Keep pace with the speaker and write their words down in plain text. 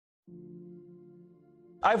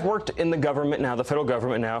I've worked in the government now, the federal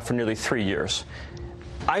government now, for nearly 3 years.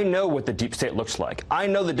 I know what the deep state looks like. I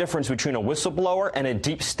know the difference between a whistleblower and a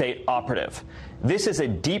deep state operative. This is a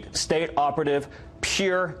deep state operative,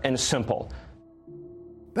 pure and simple.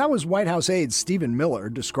 That was White House aide Stephen Miller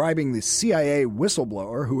describing the CIA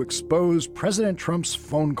whistleblower who exposed President Trump's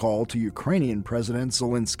phone call to Ukrainian President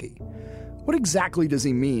Zelensky. What exactly does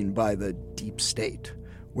he mean by the deep state?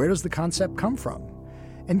 Where does the concept come from?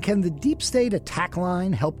 And can the deep state attack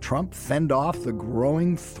line help Trump fend off the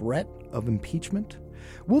growing threat of impeachment?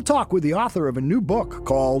 We'll talk with the author of a new book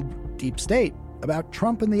called Deep State about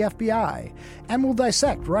Trump and the FBI. And we'll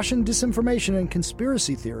dissect Russian disinformation and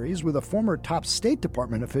conspiracy theories with a former top State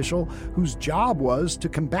Department official whose job was to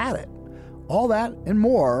combat it. All that and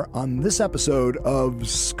more on this episode of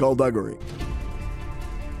Skullduggery.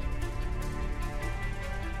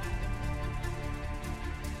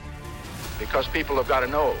 Because people have got to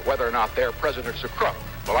know whether or not their president's a crook.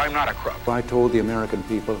 Well, I'm not a crook. I told the American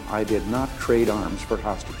people I did not trade arms for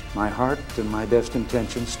hostage. My heart and my best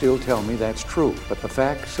intentions still tell me that's true, but the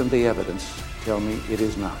facts and the evidence tell me it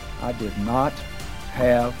is not. I did not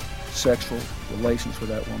have sexual relations with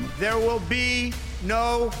that woman. There will be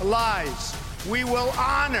no lies. We will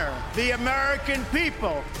honor the American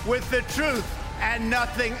people with the truth and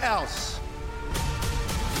nothing else.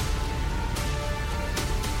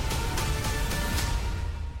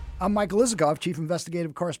 I'm Michael Isikoff, Chief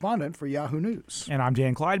Investigative Correspondent for Yahoo News. And I'm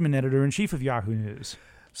Dan Kleidman, Editor-in-Chief of Yahoo News.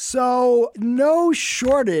 So, no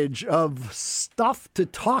shortage of stuff to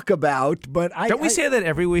talk about, but Don't we say that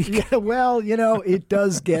every week? Yeah, well, you know, it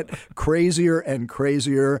does get crazier and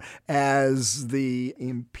crazier as the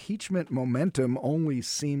impeachment momentum only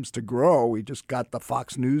seems to grow. We just got the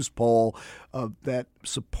Fox News poll that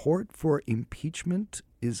support for impeachment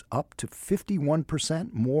is up to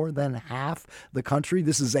 51%, more than half the country.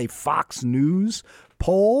 This is a Fox News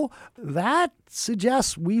poll. That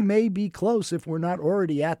suggests we may be close, if we're not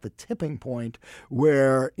already at the tipping point,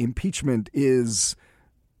 where impeachment is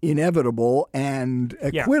inevitable and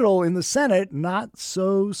acquittal in the Senate not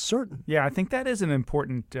so certain. Yeah, I think that is an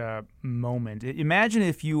important moment. Imagine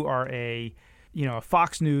if you are a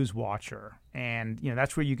Fox News watcher, and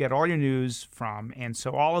that's where you get all your news from, and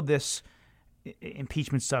so all of this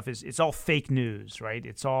impeachment stuff it's all fake news, right?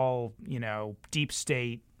 It's all deep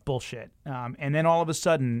state bullshit, and then all of a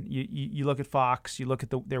sudden you look at Fox, you look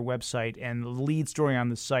at their website, and the lead story on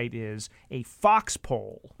the site is a Fox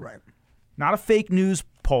poll, right? Not a fake news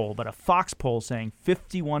poll, but a Fox poll saying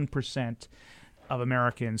 51% of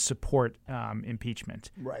Americans support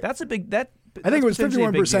impeachment. Right. That's a big I think it was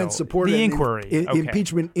 51% supported the inquiry,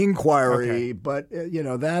 impeachment inquiry, but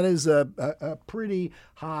that is a pretty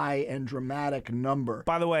high and dramatic number.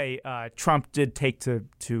 By the way, Trump did take to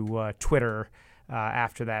Twitter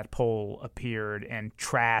after that poll appeared and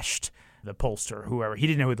trashed the pollster, whoever. He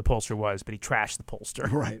didn't know who the pollster was, but he trashed the pollster.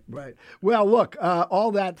 Right. Well, look,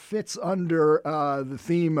 all that fits under the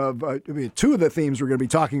theme of two of the themes we're going to be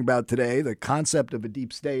talking about today, the concept of a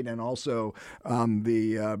deep state and also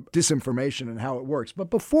the disinformation and how it works.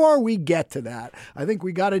 But before we get to that, I think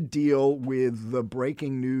we got to deal with the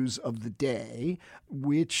breaking news of the day,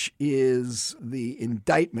 which is the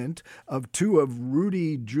indictment of two of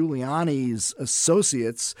Rudy Giuliani's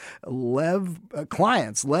associates,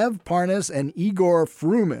 clients, Lev Parnas and Igor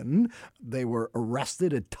Fruman. They were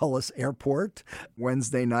arrested at Dulles Airport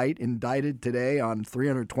Wednesday night, indicted today on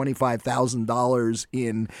 $325,000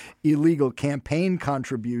 in illegal campaign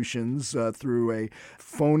contributions through a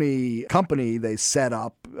phony company they set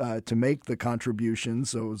up to make the contributions.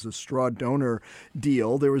 So it was a straw donor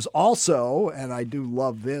deal. There was also, and I do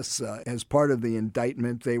love this, as part of the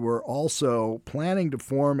indictment, they were also planning to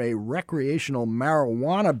form a recreational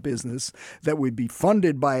marijuana business that would be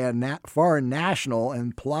funded by a foreign national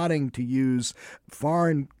and plotting to use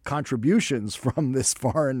foreign contributions from this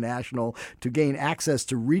foreign national to gain access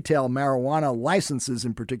to retail marijuana licenses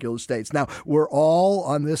in particular states. Now, we're all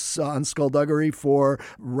on this on Skullduggery for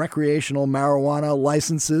recreational marijuana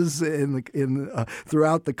licenses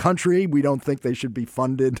throughout the country. We don't think they should be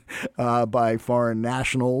funded by foreign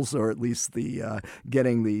nationals, or at least the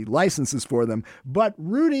getting the licenses for them. But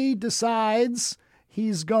Rudy decides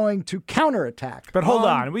he's going to counterattack. But hold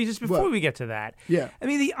on. Before we get to that, I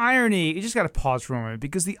mean, the irony, you just got to pause for a moment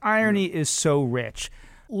because the irony is so rich.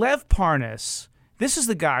 Lev Parnas, this is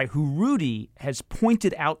the guy who Rudy has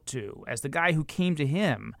pointed out to as the guy who came to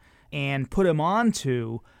him and put him on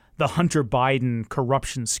to the Hunter Biden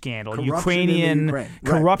corruption scandal,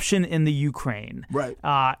 corruption in the Ukraine. Right.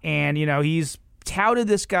 And, he's touted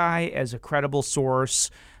this guy as a credible source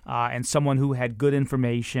and someone who had good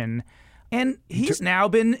information. And he's now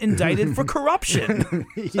been indicted for corruption.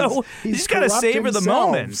 So he's got to savor the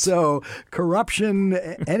himself. moment. So corruption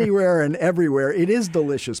anywhere and everywhere. It is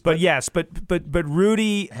delicious. But yes, but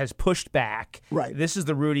Rudy has pushed back. Right. This is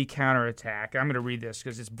the Rudy counterattack. I'm going to read this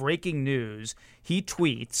because it's breaking news. He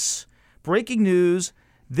tweets, breaking news,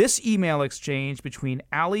 this email exchange between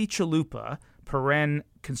Ali Chalupa, paren,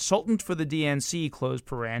 consultant for the DNC, close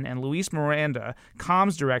paren, and Luis Miranda,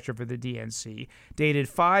 comms director for the DNC, dated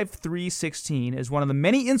 5/3/16, is one of the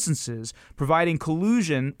many instances proving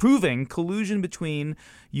collusion between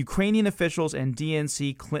Ukrainian officials and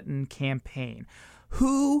DNC Clinton campaign.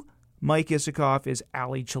 Who, Mike Isikoff, is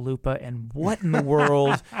Ali Chalupa, and what in the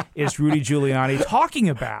world is Rudy Giuliani talking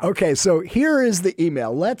about? Okay, so here is the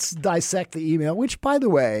email. Let's dissect the email, which, by the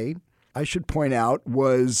way, I should point out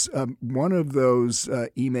was one of those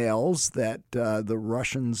emails that the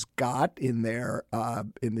Russians got in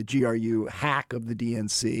the GRU hack of the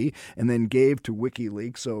DNC and then gave to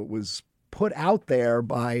WikiLeaks. So it was put out there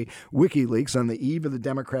by WikiLeaks on the eve of the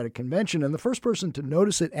Democratic Convention. And the first person to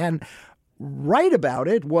notice it and write about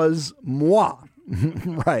it was moi.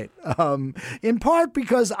 Right. In part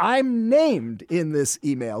because I'm named in this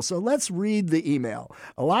email. So let's read the email.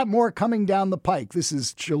 A lot more coming down the pike. This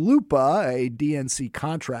is Chalupa, a DNC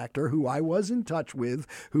contractor who I was in touch with,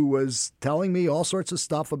 who was telling me all sorts of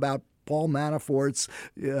stuff about Paul Manafort's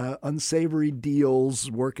unsavory deals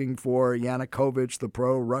working for Yanukovych, the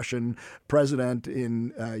pro-Russian president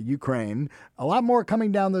in Ukraine. A lot more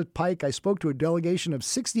coming down the pike. I spoke to a delegation of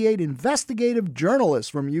 68 investigative journalists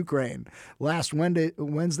from Ukraine last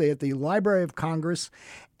Wednesday at the Library of Congress,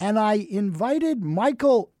 and I invited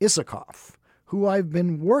Michael Isikoff, who I've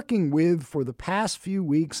been working with for the past few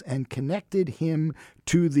weeks, and connected him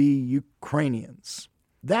to the Ukrainians.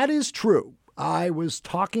 That is true. I was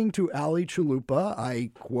talking to Ali Chalupa.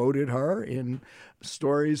 I quoted her in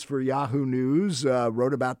stories for Yahoo News,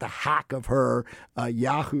 wrote about the hack of her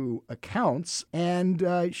Yahoo accounts, and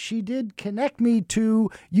she did connect me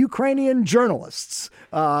to Ukrainian journalists.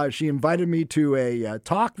 She invited me to a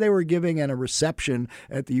talk they were giving and a reception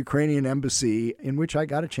at the Ukrainian embassy in which I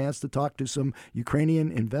got a chance to talk to some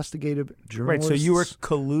Ukrainian investigative journalists. Right, so you were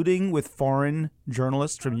colluding with foreign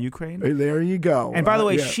journalists from Ukraine? There you go. And by the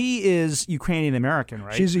way, yeah. She is Ukrainian-American,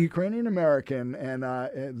 right? She's a Ukrainian-American, and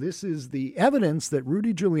this is the evidence that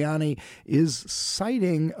Rudy Giuliani is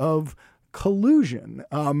citing of collusion.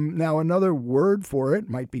 Now, another word for it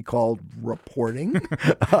might be called reporting.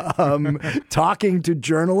 Talking to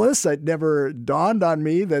journalists. It never dawned on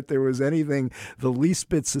me that there was anything the least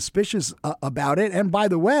bit suspicious about it. And by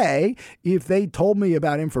the way, if they told me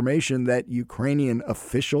about information that Ukrainian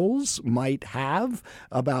officials might have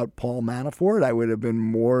about Paul Manafort, I would have been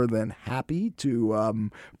more than happy to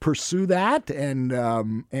pursue that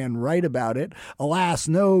and write about it. Alas,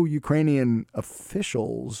 no Ukrainian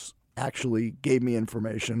officials actually gave me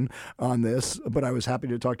information on this, but I was happy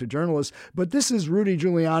to talk to journalists. But this is Rudy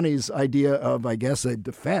Giuliani's idea of, I guess, a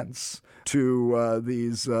defense to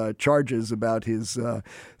these charges about his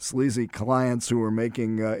sleazy clients who were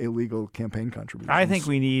making illegal campaign contributions. I think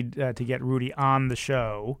we need to get Rudy on the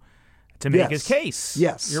show to make his case.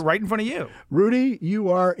 Yes. You're right in front of you. Rudy, you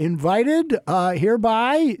are invited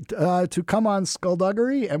hereby to come on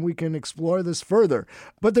Skullduggery, and we can explore this further.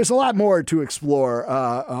 But there's a lot more to explore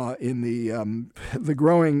in the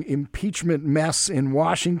growing impeachment mess in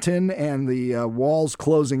Washington and the walls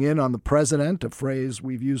closing in on the president, a phrase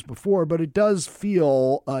we've used before, but it does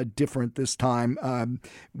feel different this time.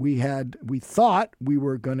 We thought we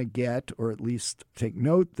were going to get, or at least take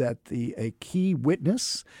note that a key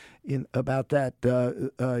witness about that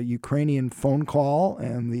Ukrainian phone call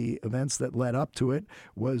and the events that led up to it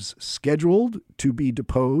was scheduled to be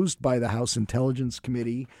deposed by the House Intelligence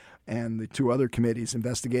Committee and the two other committees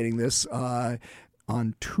investigating this on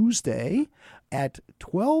Tuesday at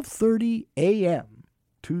 12:30 a.m.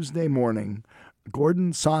 Tuesday morning.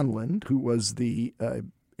 Gordon Sondland, who is the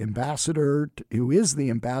ambassador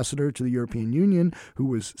to the European Union, who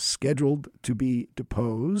was scheduled to be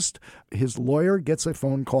deposed. His lawyer gets a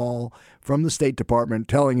phone call from the State Department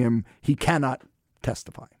telling him he cannot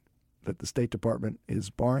testify, that the State Department is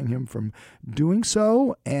barring him from doing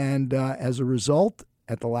so. And as a result,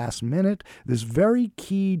 at the last minute, this very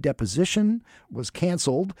key deposition was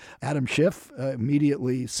canceled. Adam Schiff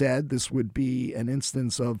immediately said this would be an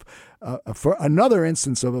instance of another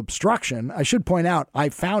instance of obstruction. I should point out, I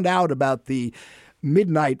found out about the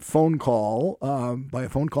midnight phone call, by a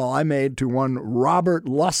phone call I made to one Robert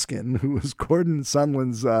Luskin, who was Gordon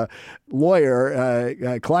Sondland's lawyer.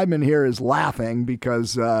 Kleidman here is laughing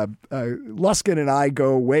because Luskin and I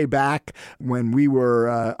go way back when we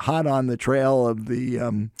were hot on the trail of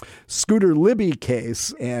the Scooter Libby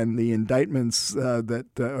case and the indictments and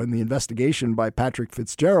the investigation by Patrick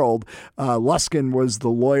Fitzgerald. Luskin was the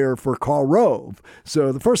lawyer for Karl Rove.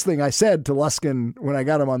 So the first thing I said to Luskin when I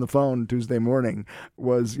got him on the phone Tuesday morning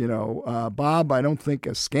was, Bob, I don't think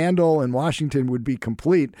a scandal in Washington would be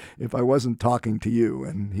complete if I wasn't talking to you.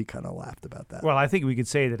 And he kind of laughed about that. Well, I think we could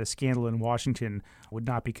say that a scandal in Washington would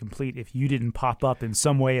not be complete if you didn't pop up in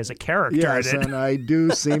some way as a character. Yes, and I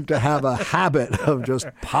do seem to have a habit of just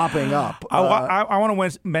popping up. I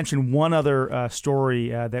want to mention one other story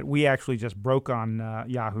that we actually just broke on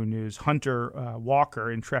Yahoo News. Hunter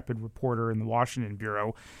Walker, intrepid reporter in the Washington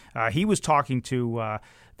Bureau, he was talking to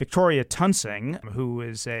Victoria Tunsing, who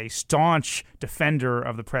is a staunch defender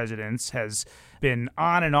of the president's, has been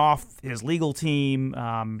on and off his legal team,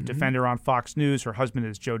 defender on Fox News. Her husband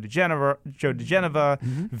is Joe DeGeneva.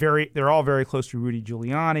 They're all very close to Rudy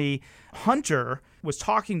Giuliani. Hunter was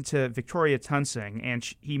talking to Victoria Tunsing, and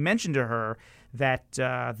he mentioned to her that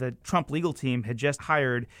the Trump legal team had just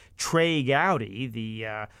hired Trey Gowdy,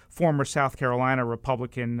 the former South Carolina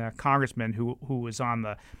Republican congressman who was on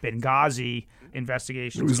the Benghazi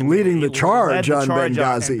investigation. He was leading the charge on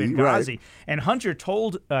Benghazi. Right. And Hunter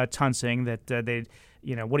told Tunsing that they'd,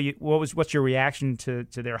 what's your reaction to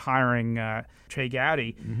their hiring Trey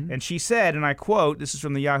Gowdy? And she said, and I quote, this is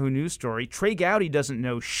from the Yahoo News story, "Trey Gowdy doesn't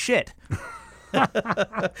know shit."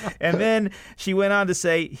 And then she went on to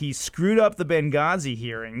say he screwed up the Benghazi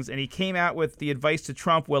hearings, and he came out with the advice to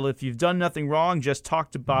Trump, well, if you've done nothing wrong, just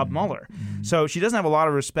talk to Bob Mueller. So she doesn't have a lot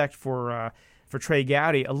of respect for Trey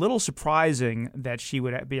Gowdy. A little surprising that she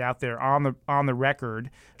would be out there on the record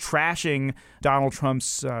trashing Donald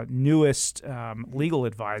Trump's newest legal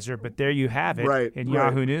advisor, but there you have it in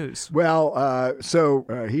Yahoo News. Well, so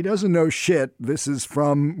he doesn't know shit. This is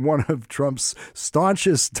from one of Trump's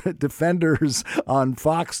staunchest defenders on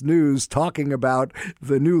Fox News talking about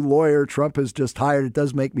the new lawyer Trump has just hired. It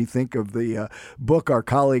does make me think of the book our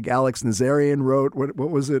colleague Alex Nazarian wrote. What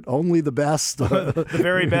was it? Only the Best? The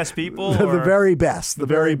very best people? The very best. The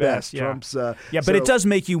very best. Yeah. Trump's. But it does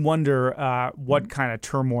make you wonder what kind of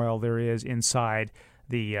turmoil there is inside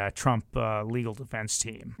the Trump legal defense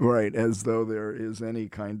team. Right, as though there is any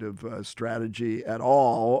kind of strategy at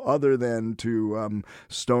all other than to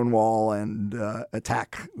stonewall and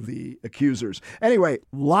attack the accusers. Anyway,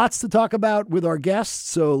 lots to talk about with our guests,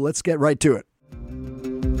 so let's get right to it.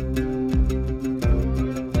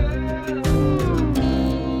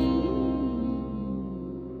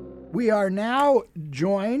 We are now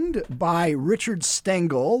joined by Richard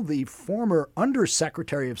Stengel, the former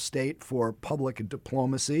Undersecretary of State for Public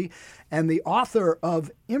Diplomacy and the author of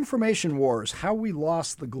Information Wars, How We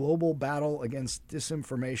Lost the Global Battle Against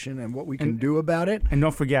Disinformation and What We Can Do About It. And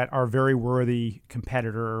don't forget our very worthy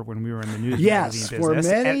competitor when we were in the news magazine business. Yes,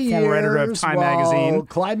 for many years, former editor of Time magazine.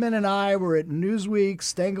 Kleidman and I were at Newsweek.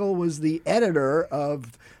 Stengel was the editor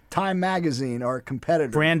of Time magazine, our competitor.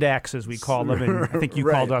 Brand X, as we call them, and I think you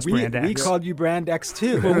called us Brand X. We called you Brand X,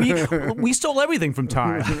 too. Well, we stole everything from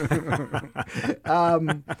Time.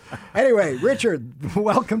 Anyway, Richard,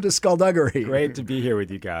 welcome to Skullduggery. Great to be here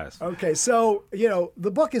with you guys. Okay, so,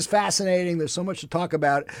 the book is fascinating. There's so much to talk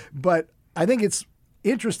about, but I think it's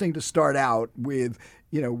interesting to start out with,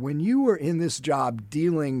 when you were in this job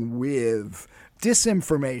dealing with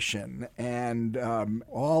disinformation and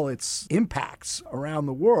all its impacts around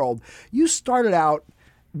the world, you started out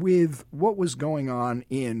with what was going on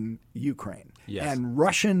in Ukraine and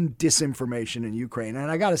Russian disinformation in Ukraine. And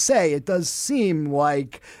I got to say, it does seem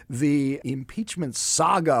like the impeachment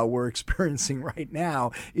saga we're experiencing right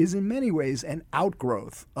now is in many ways an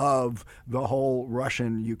outgrowth of the whole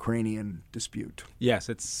Russian-Ukrainian dispute. Yes,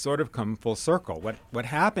 it's sort of come full circle. What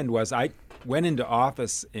happened was I went into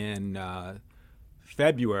office in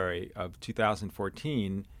February of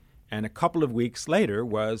 2014, and a couple of weeks later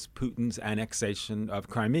was Putin's annexation of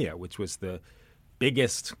Crimea, which was the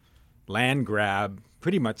biggest land grab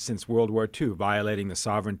pretty much since World War II, violating the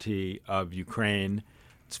sovereignty of Ukraine.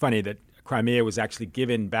 It's funny that Crimea was actually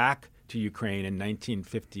given back to Ukraine in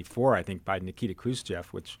 1954, I think, by Nikita Khrushchev,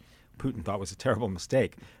 which Putin thought was a terrible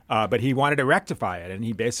mistake. But he wanted to rectify it, and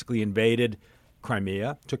he basically invaded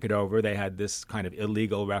Crimea, took it over. They had this kind of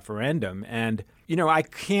illegal referendum. And, I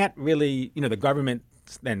can't really, the government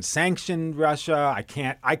then sanctioned Russia.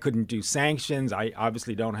 I couldn't do sanctions. I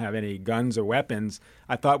obviously don't have any guns or weapons.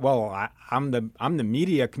 I thought, well, I'm the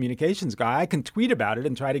media communications guy. I can tweet about it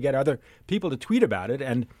and try to get other people to tweet about it.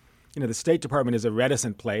 And the State Department is a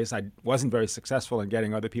reticent place. I wasn't very successful in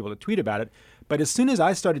getting other people to tweet about it. But as soon as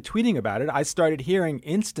I started tweeting about it, I started hearing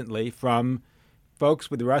instantly from folks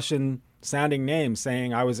with Russian-sounding names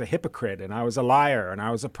saying I was a hypocrite and I was a liar and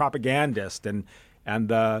I was a propagandist and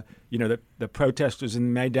the protesters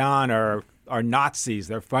in Maidan are Nazis.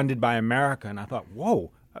 They're funded by America. And I thought,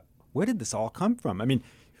 whoa, where did this all come from? I mean,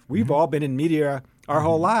 we've all been in media our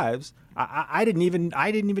whole lives. I didn't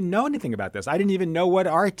even know anything about this. I didn't even know what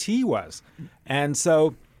RT was. And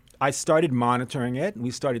so I started monitoring it, and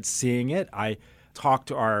we started seeing it. I talked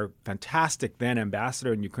to our fantastic then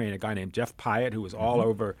ambassador in Ukraine, a guy named Jeff Pyatt, who was all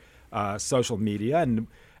over social media,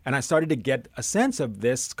 and I started to get a sense of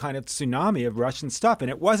this kind of tsunami of Russian stuff. And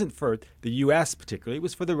it wasn't for the U.S. particularly. It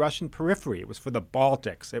was for the Russian periphery. It was for the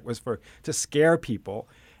Baltics. It was to scare people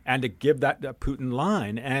and to give that Putin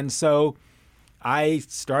line. And so I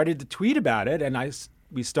started to tweet about it, and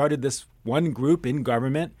we started this one group in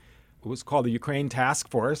government. It was called the Ukraine Task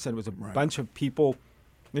Force, and it was a bunch of people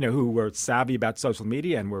who were savvy about social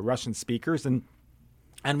media and were Russian speakers. And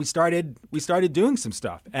we started doing some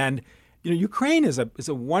stuff. And Ukraine is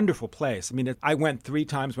a wonderful place. I mean, I went 3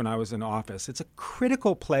 times when I was in office. It's a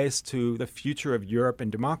critical place to the future of Europe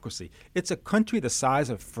and democracy. It's a country the size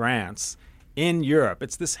of France in Europe.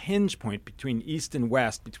 It's this hinge point between East and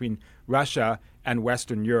West, between Russia and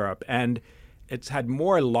Western Europe. And it's had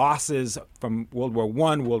more losses from World War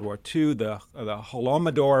I, World War II, the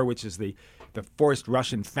Holodomor, which is the forced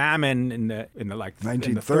Russian famine in the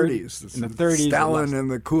 1930s. In the 30s. Stalin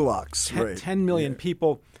and the kulaks. 10 million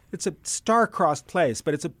people. It's a star-crossed place,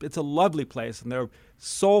 but it's a lovely place, and they're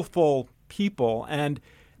soulful people. And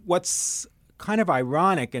what's kind of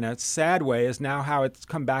ironic in a sad way is now how it's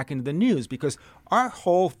come back into the news, because our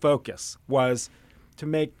whole focus was to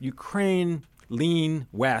make Ukraine lean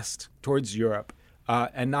west towards Europe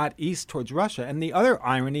and not east towards Russia. And the other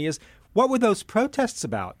irony is, what were those protests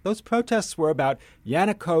about? Those protests were about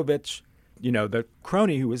Yanukovych, the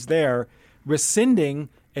crony who was there, rescinding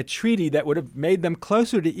a treaty that would have made them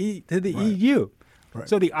closer to the EU. Right.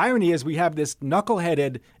 So the irony is we have this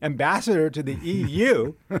knuckleheaded ambassador to the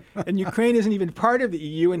EU, and Ukraine isn't even part of the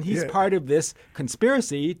EU, and he's part of this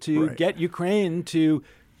conspiracy to get Ukraine to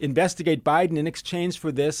investigate Biden in exchange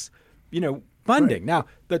for this, funding. Right. Now,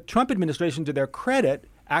 the Trump administration, to their credit,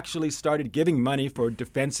 actually started giving money for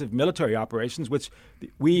defensive military operations, which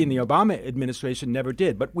we in the Obama administration never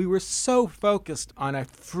did. But we were so focused on a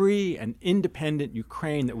free and independent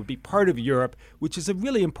Ukraine that would be part of Europe, which is a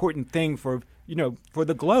really important thing for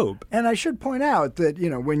the globe. And I should point out that,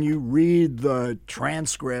 when you read the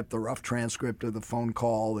rough transcript of the phone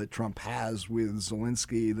call that Trump has with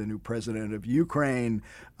Zelensky, the new president of Ukraine,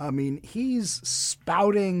 I mean, he's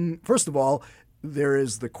spouting, first of all, there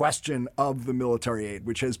is the question of the military aid,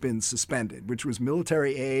 which has been suspended, which was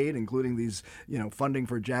military aid, including these, funding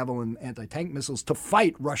for Javelin anti-tank missiles to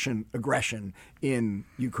fight Russian aggression in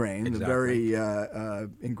Ukraine, exactly. The very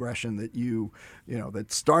aggression that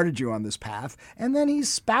that started you on this path. And then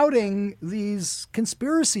he's spouting these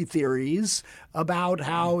conspiracy theories about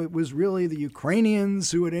how it was really the Ukrainians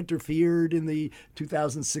who had interfered in the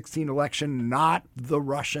 2016 election, not the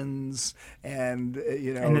Russians, and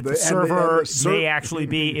and that the server may actually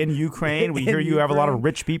be in Ukraine. We hear you have a lot of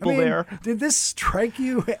rich people there. Did this strike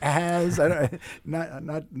you as not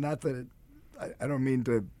that I don't mean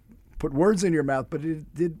to put words in your mouth, but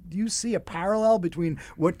did you see a parallel between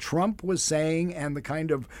what Trump was saying and the kind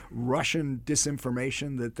of Russian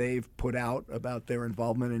disinformation that they've put out about their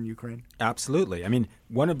involvement in Ukraine? Absolutely. I mean,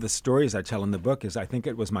 one of the stories I tell in the book is I think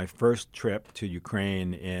it was my first trip to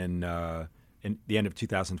Ukraine in the end of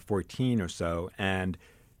 2014 or so, and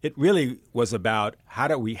it really was about how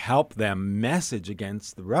do we help them message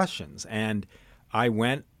against the Russians. And I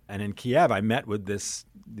went, and in Kiev, I met with this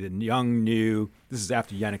is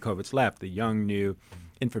after Yanukovych left, the young new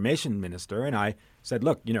information minister, and I said,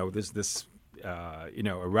 look, there's this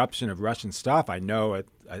eruption of Russian stuff. I know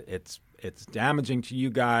it's damaging to you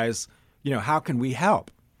guys. How can we help?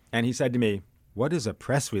 And he said to me, what is a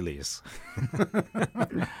press release?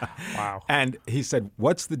 Wow. And he said,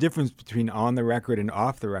 what's the difference between on the record and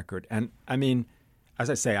off the record? And I mean, as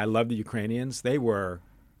I say, I love the Ukrainians. They were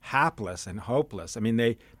hapless and hopeless. I mean,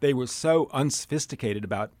 they were so unsophisticated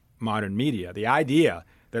about modern media. The idea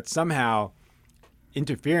that somehow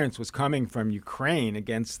interference was coming from Ukraine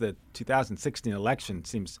against the 2016 election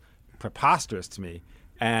seems preposterous to me.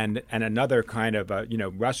 and another kind of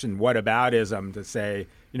Russian whataboutism to say,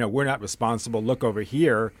 we're not responsible, look over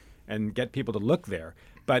here, and get people to look there.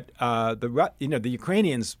 But the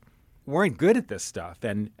Ukrainians weren't good at this stuff,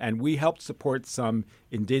 and we helped support some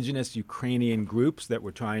indigenous Ukrainian groups that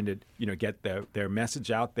were trying to get their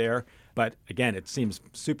message out there. But again, it seems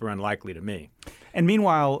super unlikely to me. And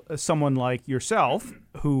meanwhile, someone like yourself,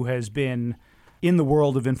 who has been in the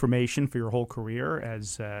world of information for your whole career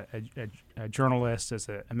as a journalist, as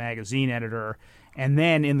a magazine editor, and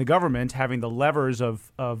then in the government, having the levers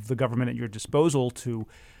of the government at your disposal to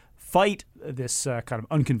fight this kind of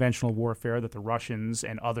unconventional warfare that the Russians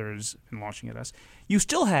and others have been launching at us, you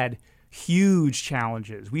still had huge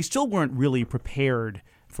challenges. We still weren't really prepared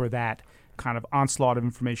for that kind of onslaught of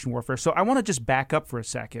information warfare. So I want to just back up for a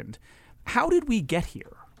second. How did we get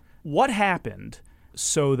here? What happened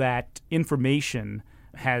so that information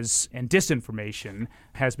and disinformation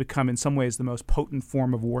has become in some ways the most potent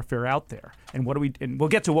form of warfare out there? And we'll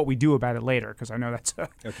get to what we do about it later, because I know that's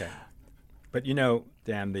okay. But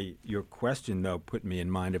Dan, your question though put me in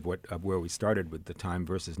mind of where we started with the Time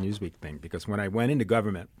versus Newsweek thing. Because when I went into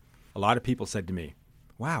government, a lot of people said to me,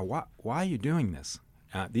 "Wow, why are you doing this?"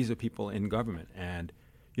 These are people in government, and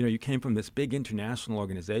you came from this big international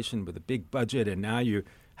organization with a big budget, and now you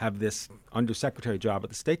have this undersecretary job at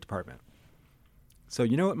the State Department. So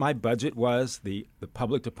you know what my budget was? The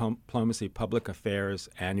public diplomacy, public affairs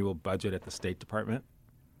annual budget at the State Department?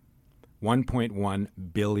 $1.1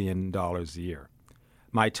 billion a year.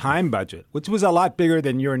 My time budget, which was a lot bigger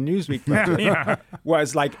than your Newsweek budget,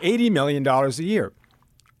 was like $80 million a year.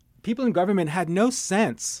 People in government had no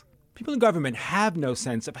sense. People in government have no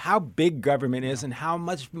sense of how big government is and how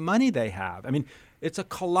much money they have. I mean, it's a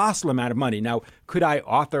colossal amount of money. Now, could I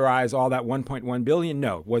authorize all that $1.1 billion?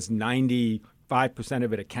 No. Was 95%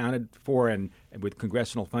 of it accounted for and with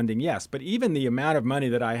congressional funding? Yes. But even the amount of money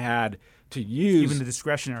that I had to use, even the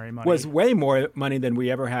discretionary money, was way more money than we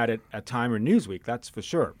ever had at Time or Newsweek. That's for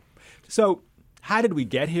sure. So how did we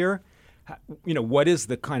get here? What is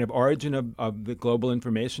the kind of origin of the global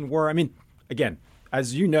information war? I mean, again,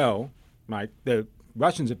 as you know, the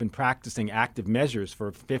Russians have been practicing active measures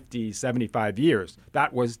for 50, 75 years.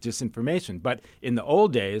 That was disinformation. But in the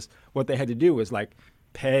old days, what they had to do was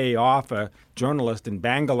pay off a journalist in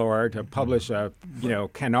Bangalore to publish a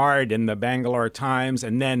canard in the Bangalore Times,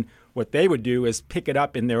 and then what they would do is pick it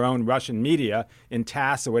up in their own Russian media, in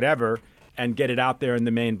TASS or whatever, and get it out there in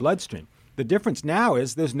the main bloodstream. The difference now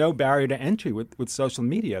is there's no barrier to entry with social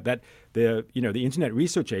media. That the Internet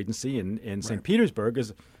Research Agency in St. Petersburg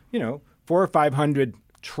is 400 or 500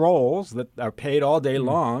 trolls that are paid all day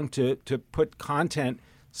long to put content,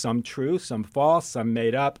 some true, some false, some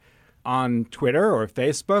made up, on Twitter or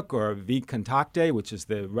Facebook or VKontakte, which is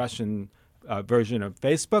the Russian version of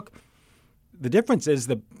Facebook. The difference is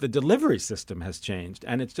the delivery system has changed,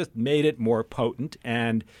 and it's just made it more potent,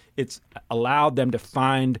 and it's allowed them to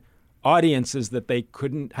find audiences that they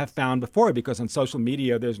couldn't have found before, because on social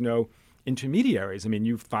media there's no intermediaries. I mean,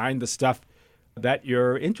 you find the stuff that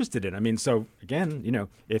you're interested in. I mean, so again,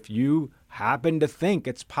 if you happen to think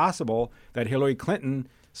it's possible that Hillary Clinton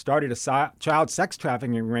started a child sex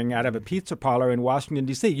trafficking ring out of a pizza parlor in Washington,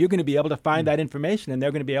 D.C., you're going to be able to find that information, and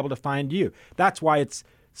they're going to be able to find you. That's why it's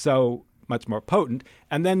so much more potent.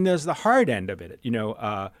 And then there's the hard end of it,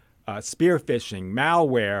 spear phishing,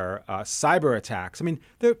 malware, cyber attacks. I mean,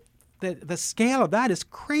 the scale of that is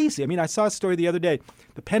crazy. I mean, I saw a story the other day.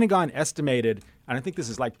 The Pentagon estimated, and I think this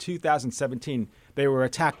is 2017, they were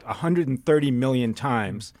attacked 130 million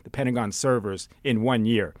times, the Pentagon servers, in 1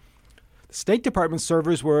 year. The State Department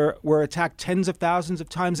servers were attacked tens of thousands of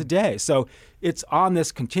times a day. So it's on this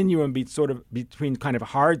continuum between kind of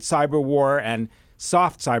hard cyber war and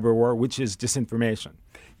soft cyber war, which is disinformation.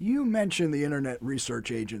 You mentioned the Internet Research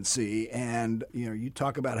Agency, and you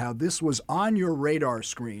talk about how this was on your radar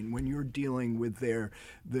screen when you're dealing with the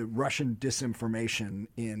Russian disinformation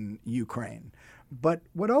in Ukraine. But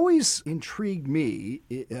what always intrigued me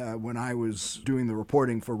when I was doing the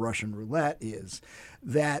reporting for Russian Roulette is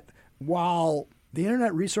that while the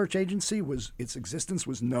Internet Research Agency its existence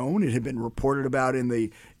was known, it had been reported about in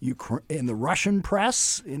the Russian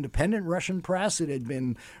press, independent Russian press. It had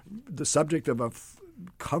been the subject of a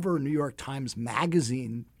cover New York Times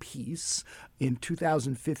Magazine piece in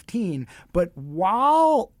 2015. But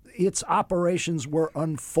while its operations were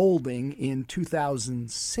unfolding in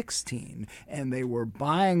 2016, and they were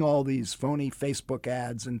buying all these phony Facebook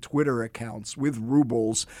ads and Twitter accounts with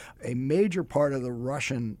rubles, a major part of the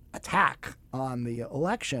Russian attack on the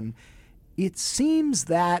election, it seems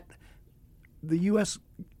that the U.S.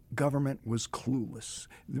 government was clueless.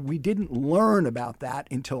 We didn't learn about that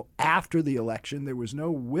until after the election. There was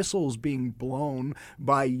no whistles being blown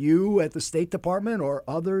by you at the State Department or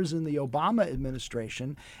others in the Obama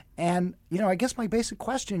administration. And, I guess my basic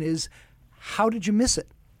question is, how did you miss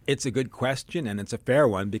it? It's a good question, and it's a fair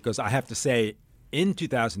one, because I have to say, in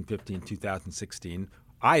 2015, 2016,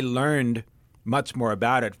 I learned much more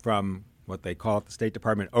about it from what they call at the State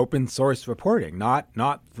Department open source reporting, not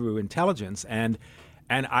through intelligence. And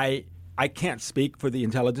I can't speak for the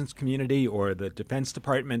intelligence community or the Defense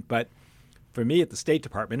Department, but for me at the State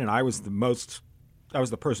Department, and I was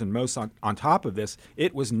the person most on top of this,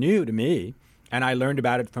 it was new to me. And I learned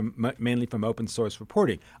about it mainly from open source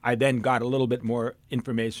reporting. I then got a little bit more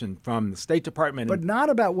information from the State Department. But not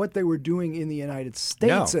about what they were doing in the United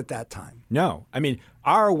States at that time. No. I mean,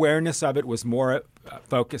 our awareness of it was more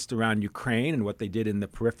focused around Ukraine and what they did in the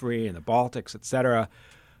periphery and the Baltics, et cetera.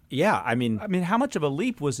 Yeah, I mean, how much of a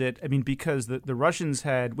leap was it? I mean, because the Russians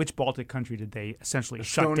had, which Baltic country did they essentially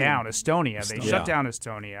shut down? Estonia. They shut down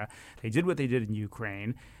Estonia. They did what they did in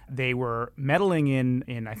Ukraine. They were meddling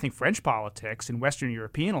in I think, French politics in Western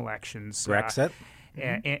European elections. Brexit.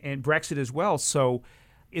 And Brexit as well. So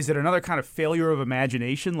is it another kind of failure of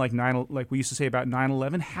imagination like we used to say about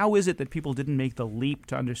 9/11? How is it that people didn't make the leap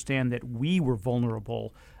to understand that we were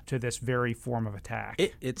vulnerable to this very form of attack?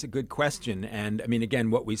 It's a good question. And I mean,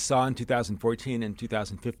 again, what we saw in 2014 and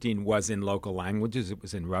 2015 was in local languages. It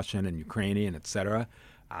was in Russian and Ukrainian, et cetera.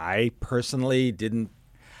 I personally didn't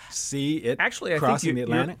see it crossing the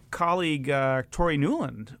Atlantic. Your colleague Tori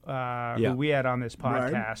Newland, who we had on this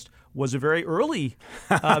podcast, was a very early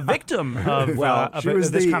victim of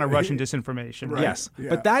this kind of Russian disinformation. Right? Yes,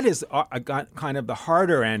 but that is kind of the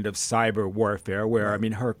harder end of cyber warfare, where, I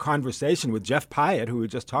mean, her conversation with Jeff Pyatt, who we were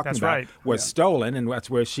just talking about, was stolen, and that's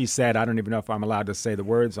where she said, I don't even know if I'm allowed to say the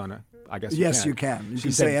words on it. I guess yes, you can. You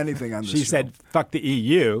can say anything on this show. She said, fuck the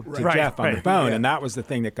EU to Jeff on the phone, and that was the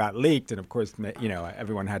thing that got leaked. And, of course,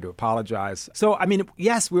 everyone had to apologize. So, I mean,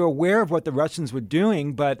 yes, we were aware of what the Russians were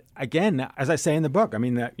doing, but, again, as I say in the book, I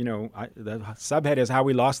mean, the subhead is How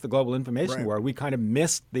We Lost the Global Information War. We kind of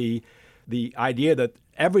missed the idea that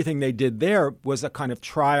everything they did there was a kind of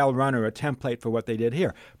trial run or a template for what they did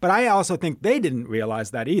here. But I also think they didn't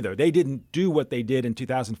realize that either. They didn't do what they did in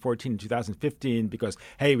 2014 and 2015 because,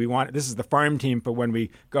 hey, this is the farm team for when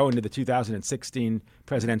we go into the 2016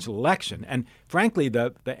 presidential election. And frankly,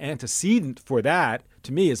 the antecedent for that,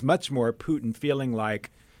 to me, is much more Putin feeling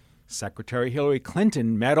like Secretary Hillary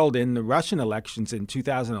Clinton meddled in the Russian elections in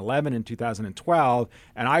 2011 and 2012,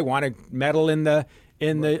 and I want to meddle in the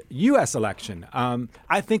U.S. election.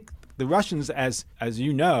 I think the Russians, as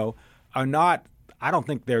you know, are not, I don't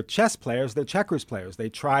think they're chess players, they're checkers players. They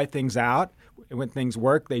try things out. When things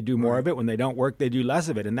work, they do more of it. When they don't work, they do less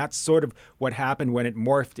of it. And that's sort of what happened when it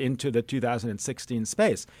morphed into the 2016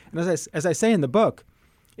 space. And as I say in the book,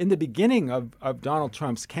 in the beginning of Donald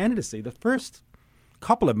Trump's candidacy, the first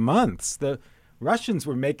couple of months, the Russians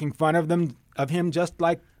were making fun of him just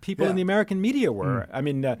like people in the American media were. I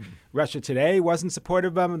mean, Russia Today wasn't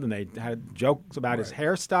supportive of him, and they had jokes about his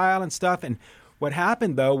hairstyle and stuff. And what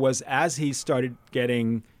happened, though, was as he started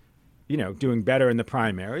getting, doing better in the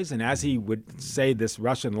primaries, and as he would say this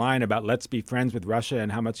Russian line about let's be friends with Russia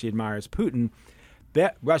and how much he admires Putin,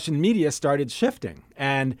 that Russian media started shifting.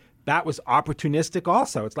 And that was opportunistic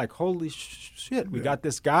also. It's like, holy shit, we got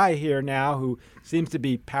this guy here now who seems to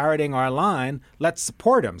be parroting our line. Let's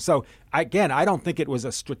support him. So, again, I don't think it was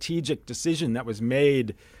a strategic decision that was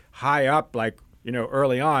made high up like,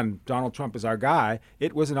 early on, Donald Trump is our guy.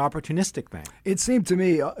 It was an opportunistic thing. It seemed to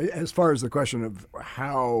me, as far as the question of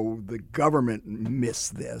how the government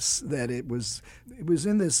missed this, that it was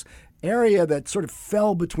in this area that sort of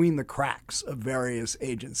fell between the cracks of various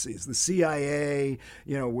agencies. The CIA,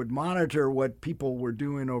 would monitor what people were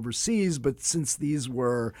doing overseas, but since these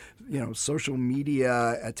were, social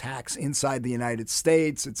media attacks inside the United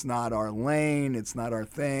States, it's not our lane, it's not our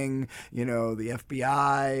thing. The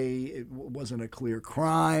FBI, it wasn't a clear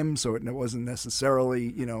crime, so it wasn't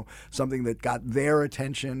necessarily, something that got their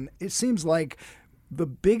attention. It seems like the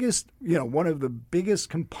biggest, one of the biggest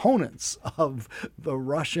components of the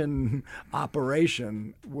Russian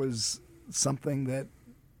operation was something that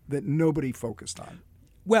nobody focused on.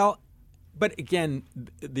 Well, but again,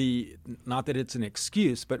 not that it's an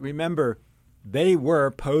excuse, but remember, they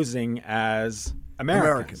were posing as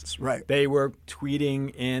Americans. Right. They were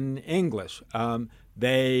tweeting in English.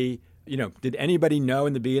 Did anybody know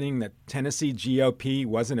in the beginning that Tennessee GOP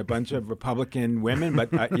wasn't a bunch of Republican women, but,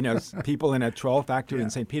 people in a troll factory in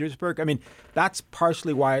St. Petersburg? I mean, that's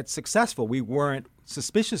partially why it's successful. We weren't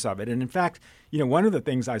suspicious of it. And in fact, one of the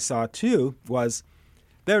things I saw, too, was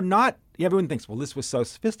they're not. Everyone thinks, well, this was so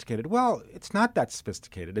sophisticated. Well, it's not that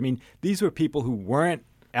sophisticated. I mean, these were people who weren't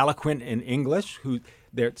eloquent in English, who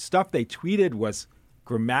their stuff they tweeted was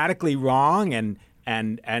grammatically wrong and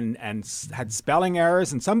had spelling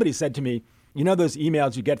errors. And somebody said to me, you know those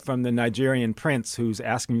emails you get from the Nigerian prince who's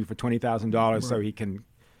asking you for $20,000 so he can,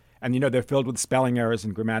 and they're filled with spelling errors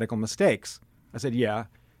and grammatical mistakes. I said, yeah.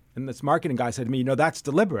 And this marketing guy said to me, that's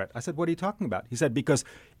deliberate. I said, what are you talking about? He said, because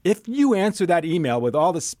if you answer that email with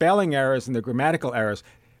all the spelling errors and the grammatical errors,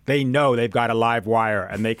 they know they've got a live wire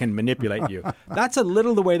and they can manipulate you. That's a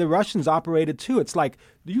little the way the Russians operated too. It's like,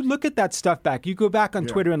 you look at that stuff back, you go back on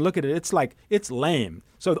Twitter and look at it, it's like, it's lame.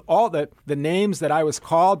 So all the names that I was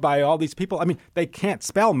called by all these people, I mean, they can't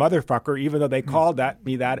spell motherfucker, even though they called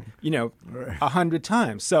me that, 100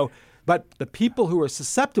 times. So, but the people who were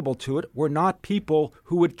susceptible to it were not people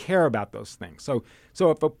who would care about those things. So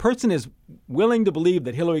if a person is willing to believe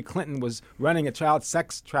that Hillary Clinton was running a child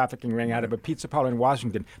sex trafficking ring out of a pizza parlor in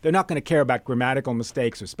Washington, they're not going to care about grammatical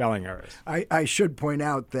mistakes or spelling errors. I should point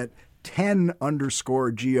out that 10_GOP,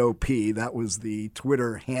 that was the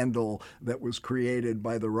Twitter handle that was created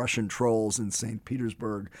by the Russian trolls in St.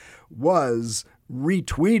 Petersburg, was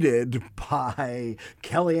retweeted by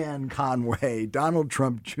Kellyanne Conway, Donald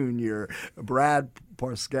Trump Jr., Brad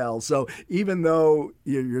Parscale. So even though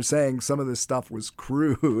you're saying some of this stuff was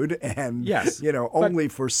crude and only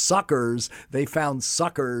for suckers, they found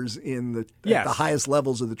suckers in at the highest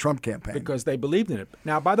levels of the Trump campaign. Because they believed in it.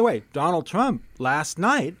 Now, by the way, Donald Trump last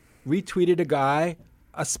night retweeted a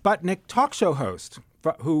Sputnik talk show host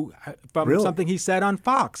from something he said on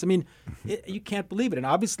Fox. I mean, you can't believe it. And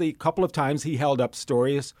obviously, a couple of times he held up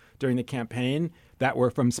stories during the campaign that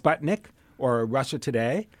were from Sputnik or Russia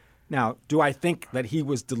Today. Now, do I think that he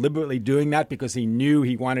was deliberately doing that because he knew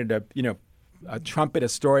he wanted to, trumpet a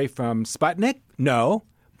story from Sputnik? No,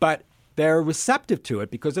 but they're receptive to it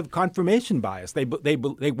because of confirmation bias. They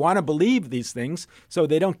want to believe these things, so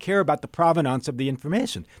they don't care about the provenance of the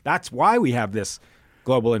information. That's why we have this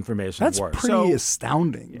global information war. That's pretty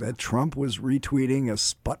astounding that Trump was retweeting a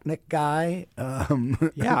Sputnik guy.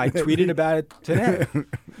 I tweeted about it today.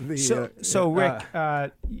 Rick,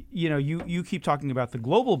 you keep talking about the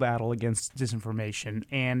global battle against disinformation,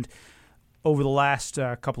 and over the last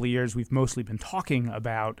couple of years, we've mostly been talking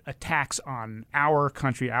about attacks on our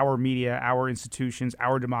country, our media, our institutions,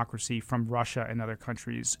 our democracy from Russia and other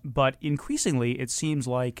countries. But increasingly, it seems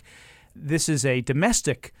like this is a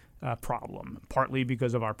domestic problem, partly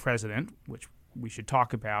because of our president, which we should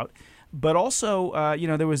talk about. But also,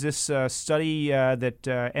 there was this study that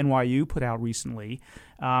NYU put out recently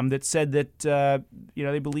that said that,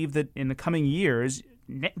 they believe that in the coming years,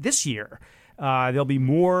 this year, there'll be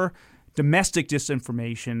more domestic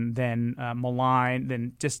disinformation than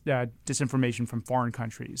disinformation from foreign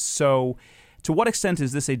countries. So to what extent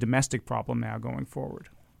is this a domestic problem now going forward?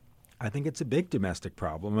 I think it's a big domestic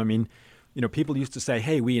problem. I mean, people used to say,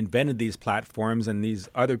 hey, we invented these platforms and these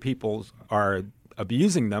other people are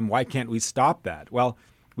abusing them. Why can't we stop that? Well,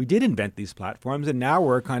 we did invent these platforms, and now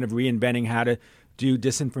we're kind of reinventing how to do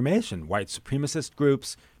disinformation. White supremacist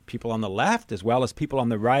groups, people on the left, as well as people on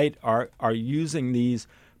the right are using these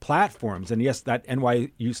platforms. And yes, that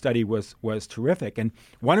NYU study was terrific. And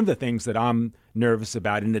one of the things that I'm nervous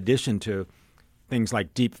about, in addition to things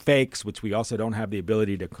like deep fakes, which we also don't have the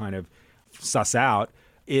ability to kind of suss out,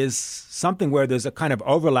 is something where there's a kind of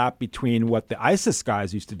overlap between what the ISIS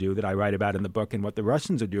guys used to do that I write about in the book and what the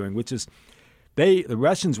Russians are doing, which is the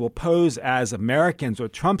Russians will pose as Americans or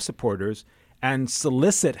Trump supporters and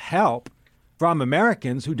solicit help from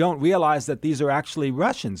Americans who don't realize that these are actually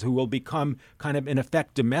Russians, who will become kind of, in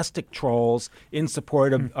effect, domestic trolls in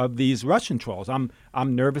support of these Russian trolls. I'm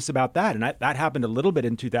nervous about that. And that happened a little bit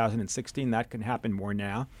in 2016. That can happen more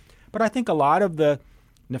now. But I think a lot of the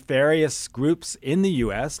nefarious groups in the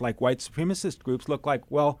U.S., like white supremacist groups, look like,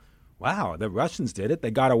 well, wow, the Russians did it.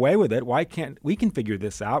 They got away with it. Why can't we can figure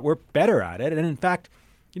this out? We're better at it. And in fact,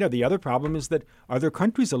 the other problem is that other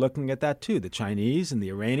countries are looking at that too. The Chinese and the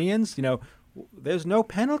Iranians, there's no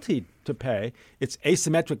penalty to pay. It's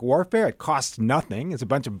asymmetric warfare. It costs nothing. It's a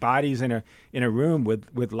bunch of bodies in a room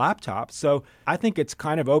with laptops. So I think it's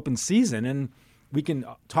kind of open season, and we can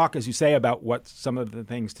talk, as you say, about what some of the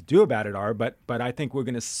things to do about it are, but I think we're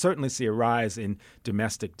going to certainly see a rise in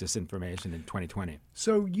domestic disinformation in 2020.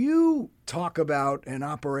 So you talk about an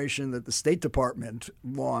operation that the State Department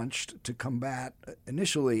launched to combat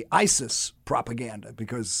initially ISIS propaganda,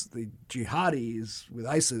 because the jihadis with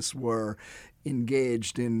ISIS were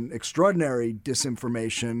engaged in extraordinary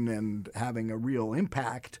disinformation and having a real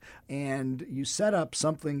impact. And you set up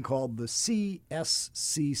something called the CSCC.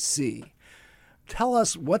 tell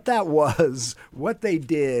us what that was, what they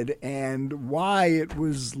did, and why it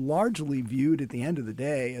was largely viewed at the end of the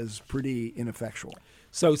day as pretty ineffectual.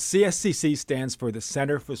 So CSCC stands for the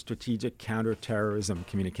Center for Strategic Counterterrorism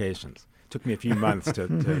Communications. Took me a few months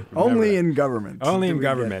to Only that. in government. Only in do we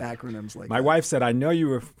government. get acronyms like My that. wife said, I know you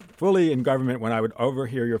were fully in government when I would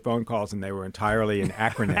overhear your phone calls and they were entirely in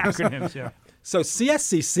acronyms. Acronyms, yeah. So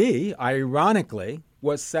CSCC, ironically,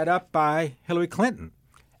 was set up by Hillary Clinton.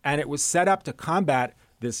 And it was set up to combat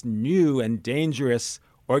this new and dangerous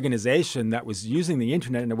organization that was using the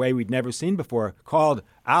internet in a way we'd never seen before, called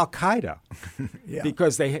Al-Qaeda. Yeah.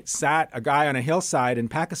 Because they had sat a guy on a hillside in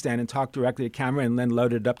Pakistan and talked directly to camera and then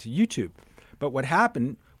loaded it up to YouTube. But what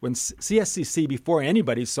happened when CSCC, before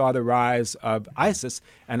anybody, saw the rise of ISIS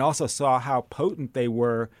and also saw how potent they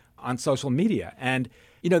were on social media. And,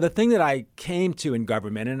 you know, the thing that I came to in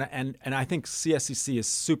government, and I think CSCC is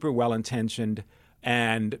super well-intentioned,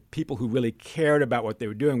 and people who really cared about what they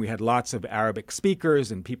were doing. We had lots of Arabic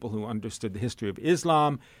speakers and people who understood the history of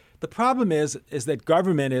Islam. The problem is that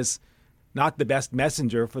government is not the best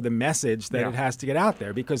messenger for the message that it has to get out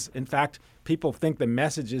there, because, in fact, people think the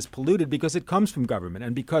message is polluted because it comes from government.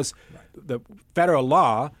 And because the federal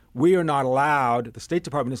law, we are not allowed, the State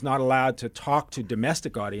Department is not allowed to talk to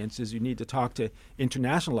domestic audiences. You need to talk to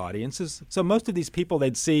international audiences. So most of these people,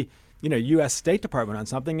 they'd see U.S. State Department on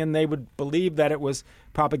something, and they would believe that it was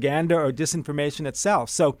propaganda or disinformation itself.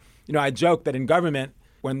 So, I joke that in government,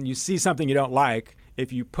 when you see something you don't like,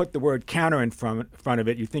 if you put the word counter in front of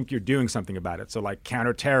it, you think you're doing something about it. So like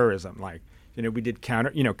counterterrorism, like, we did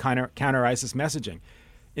counter ISIS messaging.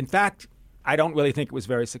 In fact, I don't really think it was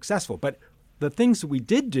very successful. But the things that we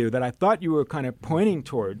did do that I thought you were kind of pointing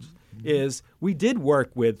towards is we did work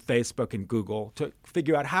with Facebook and Google to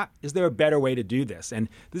figure out is there a better way to do this? And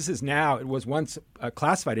this is now, it was once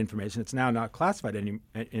classified information. It's now not classified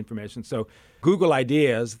information. So Google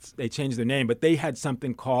Ideas, they changed their name, but they had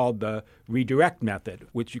something called the redirect method,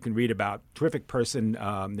 which you can read about. A terrific person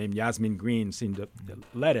named Yasmin Green seemed to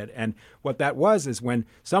lead it. And what that was is when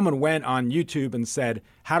someone went on YouTube and said,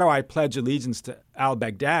 how do I pledge allegiance to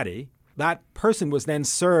al-Baghdadi? That person was then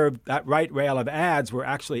served, that right rail of ads were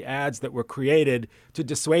actually ads that were created to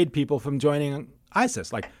dissuade people from joining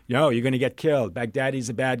ISIS. Like, you're going to get killed. Baghdadi's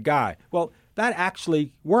a bad guy. Well, that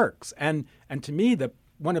actually works. And to me,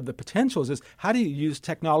 one of the potentials is how do you use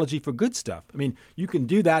technology for good stuff? I mean, you can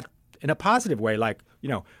do that in a positive way, like,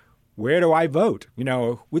 where do I vote?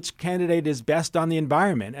 Which candidate is best on the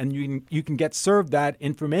environment? And you can get served that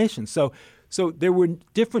information. So there were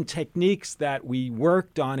different techniques that we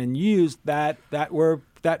worked on and used that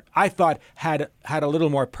I thought had a little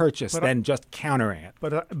more purchase than just countering it.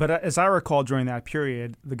 But as I recall, during that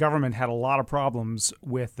period, the government had a lot of problems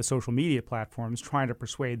with the social media platforms trying to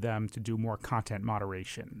persuade them to do more content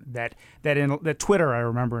moderation. That Twitter, I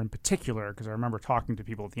remember in particular, because I remember talking to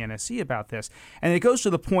people at the NSC about this, and it goes to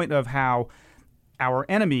the point of how our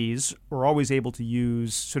enemies were always able to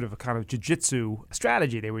use sort of a kind of jiu-jitsu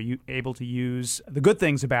strategy. They were able to use the good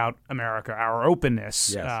things about America, our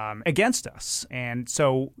openness, against us. And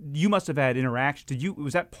so you must have had interaction.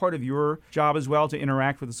 Was that part of your job as well, to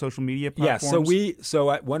interact with the social media platforms?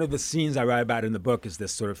 Yeah, one of the scenes I write about in the book is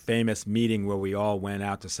this sort of famous meeting where we all went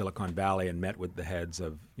out to Silicon Valley and met with the heads